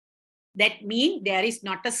criteria. That means there is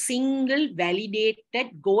not a single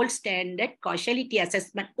validated gold standard causality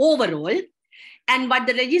assessment overall. And what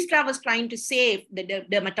the registrar was trying to say, the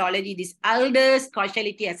dermatology, this Alders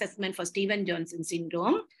causality assessment for Stevens-Johnson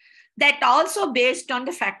syndrome, that also based on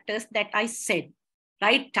the factors that I said,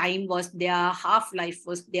 right? Time was there, half-life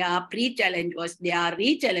was there, pre-challenge was there,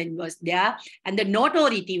 re-challenge was there, and the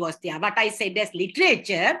notoriety was there. What I said as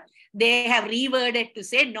literature, they have reworded to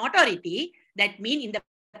say notoriety. That means in the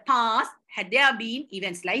past, had there been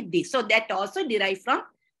events like this. So that also derived from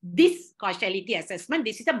this causality assessment.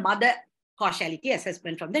 This is a mother causality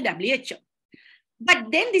assessment from the WHO.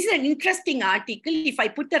 But then this is an interesting article. If I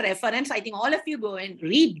put the reference, I think all of you go and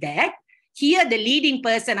read that. Here, the leading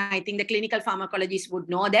person, I think the clinical pharmacologist would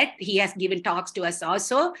know that. He has given talks to us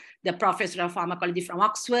also, the professor of pharmacology from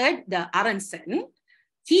Oxford, the Aronson.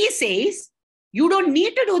 He says, you don't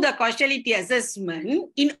need to do the causality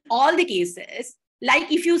assessment in all the cases.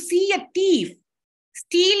 Like if you see a thief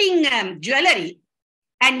stealing jewelry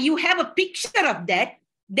and you have a picture of that,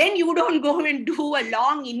 then you don't go and do a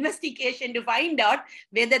long investigation to find out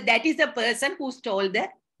whether that is the person who stole the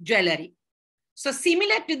jewelry. So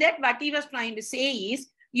similar to that, what he was trying to say is,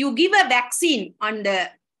 you give a vaccine on the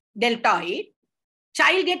deltoid,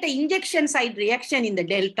 child get an injection site reaction in the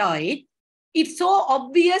deltoid. It's so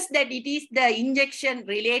obvious that it is the injection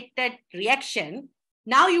related reaction.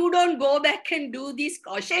 Now you don't go back and do this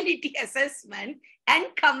causality assessment and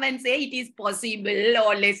come and say it is possible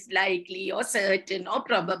or less likely or certain or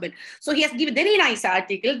probable. So he has given a very nice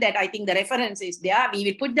article that I think the reference is there. We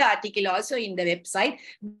will put the article also in the website.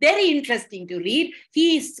 Very interesting to read.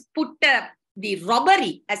 He's put the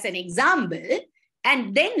robbery as an example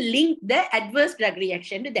and then link the adverse drug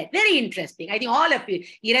reaction to that. Very interesting. I think all of you,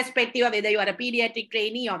 irrespective of whether you are a pediatric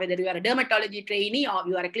trainee or whether you are a dermatology trainee or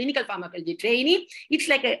you are a clinical pharmacology trainee, it's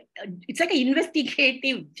like an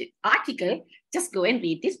investigative article. Just go and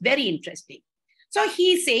read this. Very interesting. So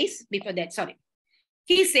he says, before that,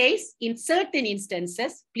 he says, in certain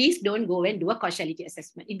instances, please don't go and do a causality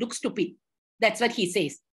assessment. It looks stupid. That's what he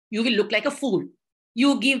says. You will look like a fool.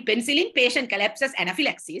 You give penicillin, patient collapses,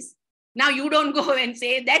 anaphylaxis. Now you don't go and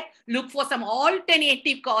say that, look for some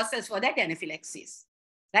alternative causes for that anaphylaxis,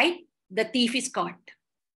 right? The thief is caught.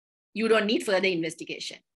 You don't need further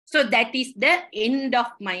investigation. So that is the end of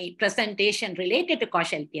my presentation related to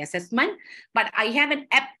causality assessment. But I have an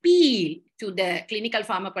appeal to the clinical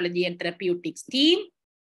pharmacology and therapeutics team.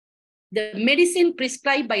 The medicine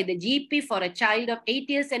prescribed by the GP for a child of 8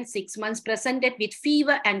 years and 6 months presented with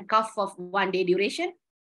fever and cough of 1 day duration,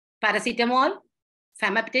 paracetamol,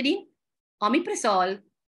 famotidine, omeprazole,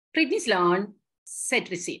 prednisolone,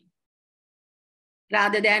 cetirizine.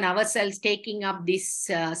 Rather than ourselves taking up this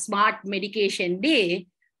smart medication day,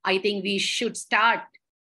 I think we should start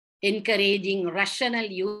encouraging rational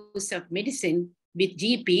use of medicine with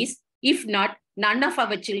GPs. If not, none of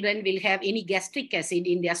our children will have any gastric acid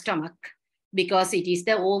in their stomach because it is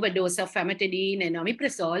the overdose of famotidine and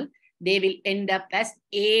omeprazole. They will end up as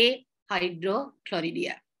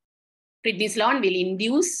ahydrochloridia. Prednisolone will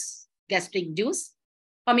induce gastric juice.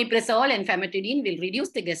 Omeprazole and famotidine will reduce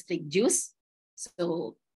the gastric juice.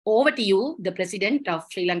 So over to you, the president of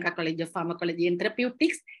Sri Lanka College of Pharmacology and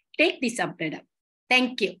Therapeutics. Take this up, madam.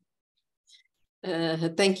 Thank you.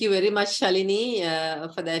 Thank you very much, Shalini,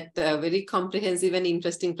 for that very comprehensive and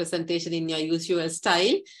interesting presentation in your usual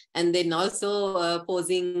style, and then also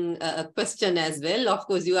posing a question as well. Of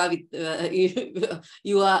course, you are with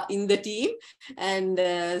you are in the team, and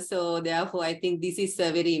so therefore, I think this is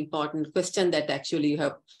a very important question that actually you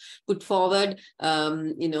have put forward.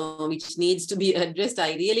 Which needs to be addressed.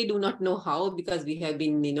 I really do not know how, because we have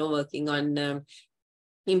been working on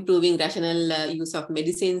improving rational use of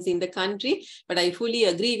medicines in the country. But I fully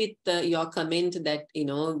agree with your comment that,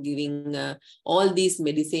 giving all these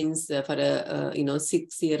medicines for a,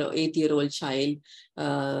 6-year or 8-year-old child,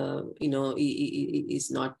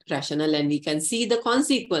 is not rational. And we can see the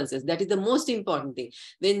consequences. That is the most important thing.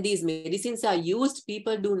 When these medicines are used,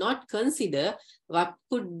 people do not consider what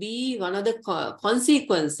could be one of the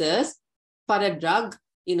consequences for a drug,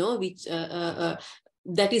 which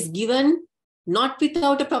that is given not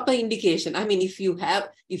without a proper indication. I mean, if you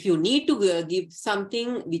need to give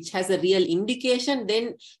something which has a real indication,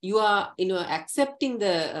 then you are, accepting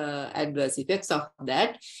the adverse effects of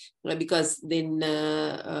that, because then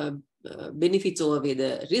benefits outweigh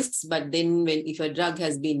the risks. But then if a drug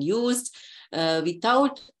has been used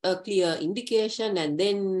without a clear indication, and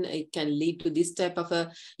then it can lead to this type of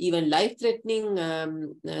a even life-threatening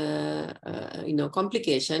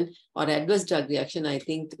complication or adverse drug reaction, I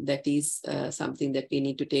think that is something that we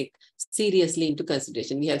need to take seriously into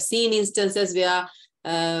consideration. We have seen instances where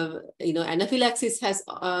anaphylaxis has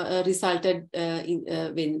resulted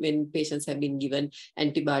when patients have been given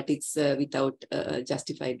antibiotics without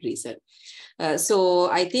justified reason. So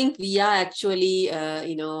I think we are actually,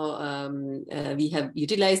 we have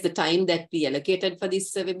utilized the time that we allocated for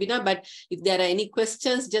this webinar. But if there are any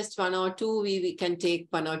questions, just 1 or 2, we can take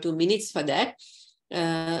 1 or 2 minutes for that.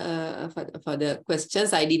 For the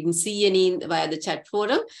questions. I didn't see any via the chat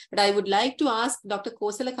forum, but I would like to ask Dr.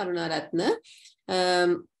 Kosala Karunaratne.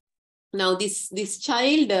 Now this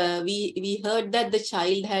child, we heard that the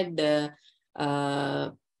child had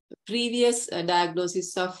previous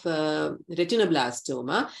diagnosis of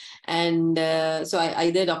retinoblastoma, and so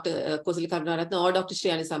either Dr. Kosala Karunaratne or Dr.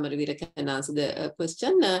 Shriyani Samaravira can answer the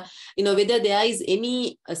question. Whether there is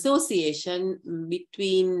any association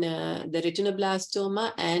between the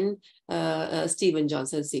retinoblastoma and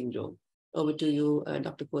Stevens-Johnson syndrome. Over to you,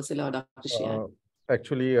 Dr. Kosala or Dr. Shriyani.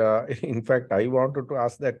 Actually, in fact, I wanted to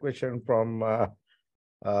ask that question from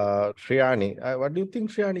Shriyani. What do you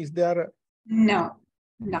think, Shriyani? Is there? No,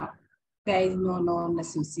 there is no known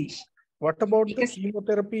association. What about the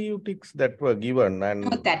chemotherapeutics that were given? And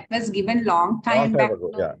no, that was given long time back.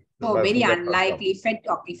 Ago, yeah. So very unlikely.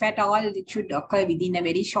 If at all, it should occur within a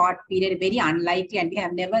very short period. Very unlikely, and we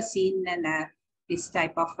have never seen this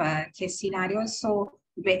type of case scenarios. So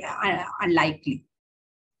very unlikely.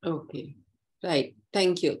 Okay. Right.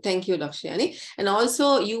 Thank you. Thank you, Dr. Shriyani. And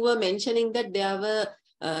also you were mentioning that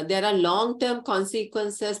there are long-term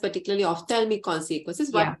consequences, particularly ophthalmic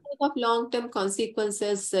consequences. What type of long-term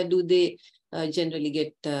consequences do they generally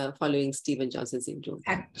get following Stevens-Johnson syndrome?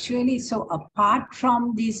 Actually, so apart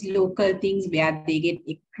from these local things where they get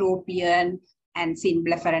ectropion and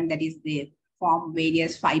symblepharon, that is they form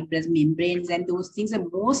various fibrous membranes and those things, are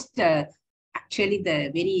most actually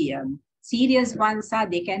the very serious ones are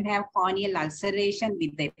they can have corneal ulceration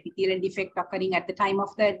with the epithelial defect occurring at the time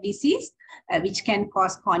of the disease, which can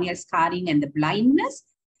cause corneal scarring and the blindness.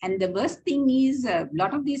 And the worst thing is a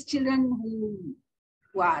lot of these children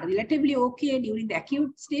who are relatively okay during the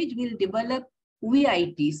acute stage will develop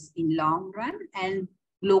uveitis in long run and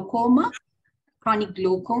glaucoma, chronic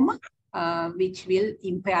glaucoma, which will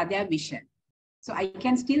impair their vision. So I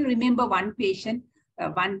can still remember one patient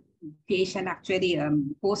actually,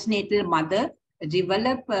 postnatal mother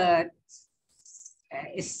developed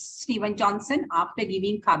Stevens-Johnson after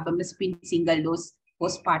giving carbamazepine single dose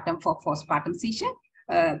postpartum seizure.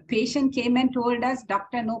 Patient came and told us,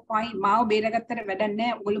 Doctor, no point, mao beragattara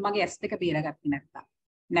wadanne ogolu mage s deka beragatte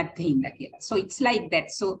natta hinda kiyala. So it's like that.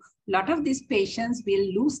 So a lot of these patients will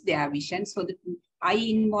lose their vision. So the eye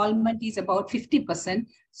involvement is about 50%.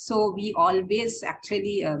 So we always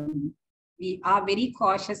actually we are very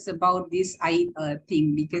cautious about this eye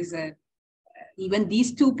thing, because even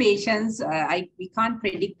these 2 patients, we can't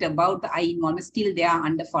predict about the eye involvement. Still, they are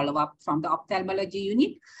under follow-up from the ophthalmology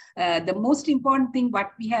unit. The most important thing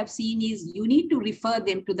what we have seen is you need to refer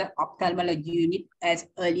them to the ophthalmology unit as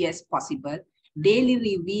early as possible. Daily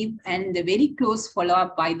review and the very close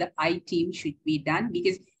follow-up by the eye team should be done,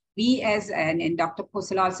 because we as, and Dr.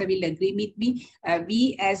 Kosala also will agree with me,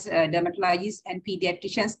 we as dermatologists and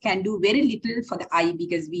pediatricians can do very little for the eye,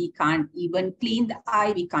 because we can't even clean the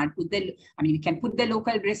eye. We can't put we can put the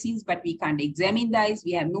local dressings, but we can't examine the eyes.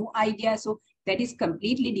 We have no idea. So that is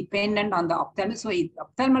completely dependent on the ophthalmology. So the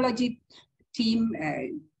ophthalmology team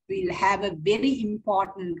will have a very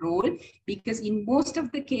important role, because in most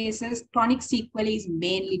of the cases, chronic sequelae is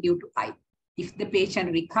mainly due to eye. If the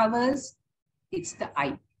patient recovers, it's the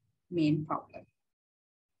eye main problem.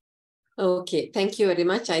 Okay, thank you very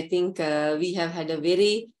much. I think we have had a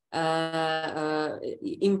very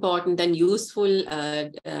important and useful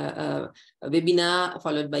webinar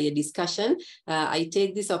followed by a discussion. I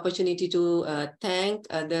take this opportunity to thank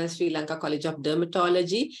the Sri Lanka College of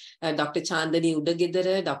Dermatology, Dr. Chandani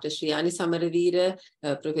Udagedara, Dr. Shriyani Samaravira,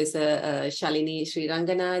 Professor Shalini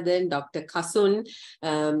Sriranganathan, Dr. Kasun,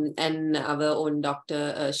 and our own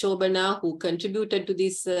Dr. Shobana, who contributed to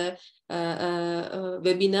this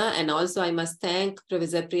webinar. And also I must thank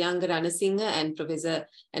Professor Priyanka Ranasinghe and Professor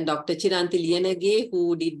and Dr. Chiranthi Liyanage,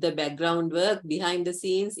 who did the background work behind the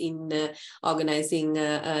scenes in organizing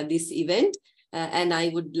this event. And I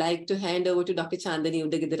would like to hand over to Dr. Chandani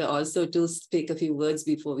Udagedara also to speak a few words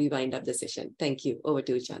before we wind up the session. Thank you. Over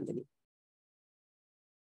to you, Chandani.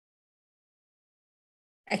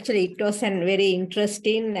 Actually, it was very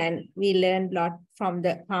interesting, and we learned a lot from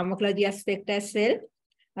the pharmacology aspect as well.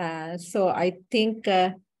 So I think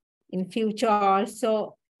in future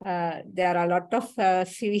also, there are a lot of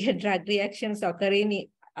severe drug reactions occurring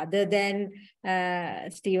other than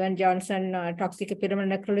Stevens-Johnson toxic epidermal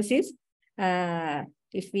necrolysis.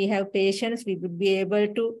 If we have patients, we would be able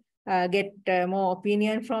to get more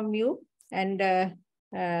opinion from you. And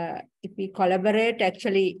if we collaborate,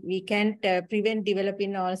 actually, we can prevent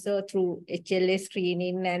developing also through HLA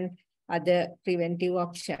screening and other preventive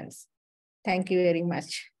options. Thank you very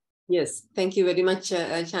much. Yes, thank you very much,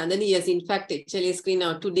 Chandani. Yes, in fact, HLA screen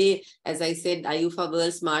now today, as I said, IUFA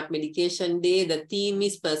World Smart Medication Day, the theme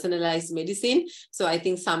is personalized medicine. So I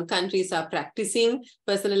think some countries are practicing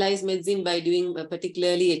personalized medicine by doing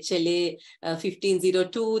particularly HLA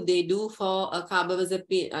 1502. They do for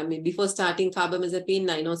carbamazepine. I mean, before starting carbamazepine,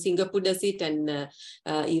 I know Singapore does it, and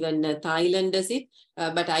even Thailand does it.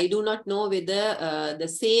 But I do not know whether the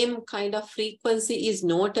same kind of frequency is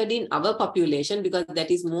noted in our population, because that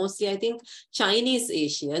is mostly, I think, Chinese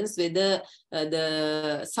Asians, whether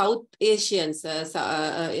the South Asians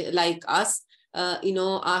like us,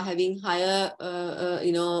 are having higher,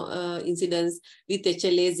 incidence with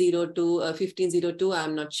HLA 1502.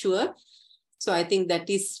 I'm not sure. So I think that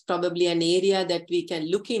is probably an area that we can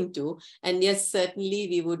look into. And yes, certainly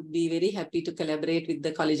we would be very happy to collaborate with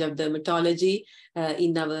the College of Dermatology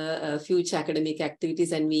in our future academic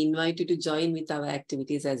activities. And we invite you to join with our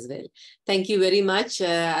activities as well. Thank you very much.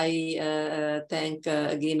 I thank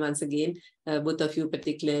once again, both of you,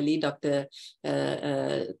 particularly Dr.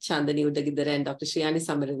 Chandani Udagedara and Dr. Shriyani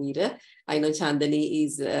Samaravira. I know Chandani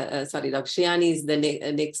is, Dr. Shriyani is the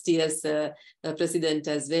next year's president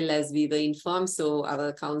as well, as we were informed. So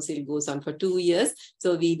our council goes on for 2 years.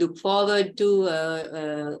 So we look forward to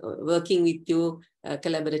working with you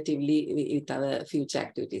collaboratively with our future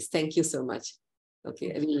activities. Thank you so much.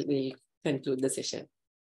 Okay, we'll conclude the session.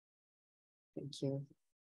 Thank you.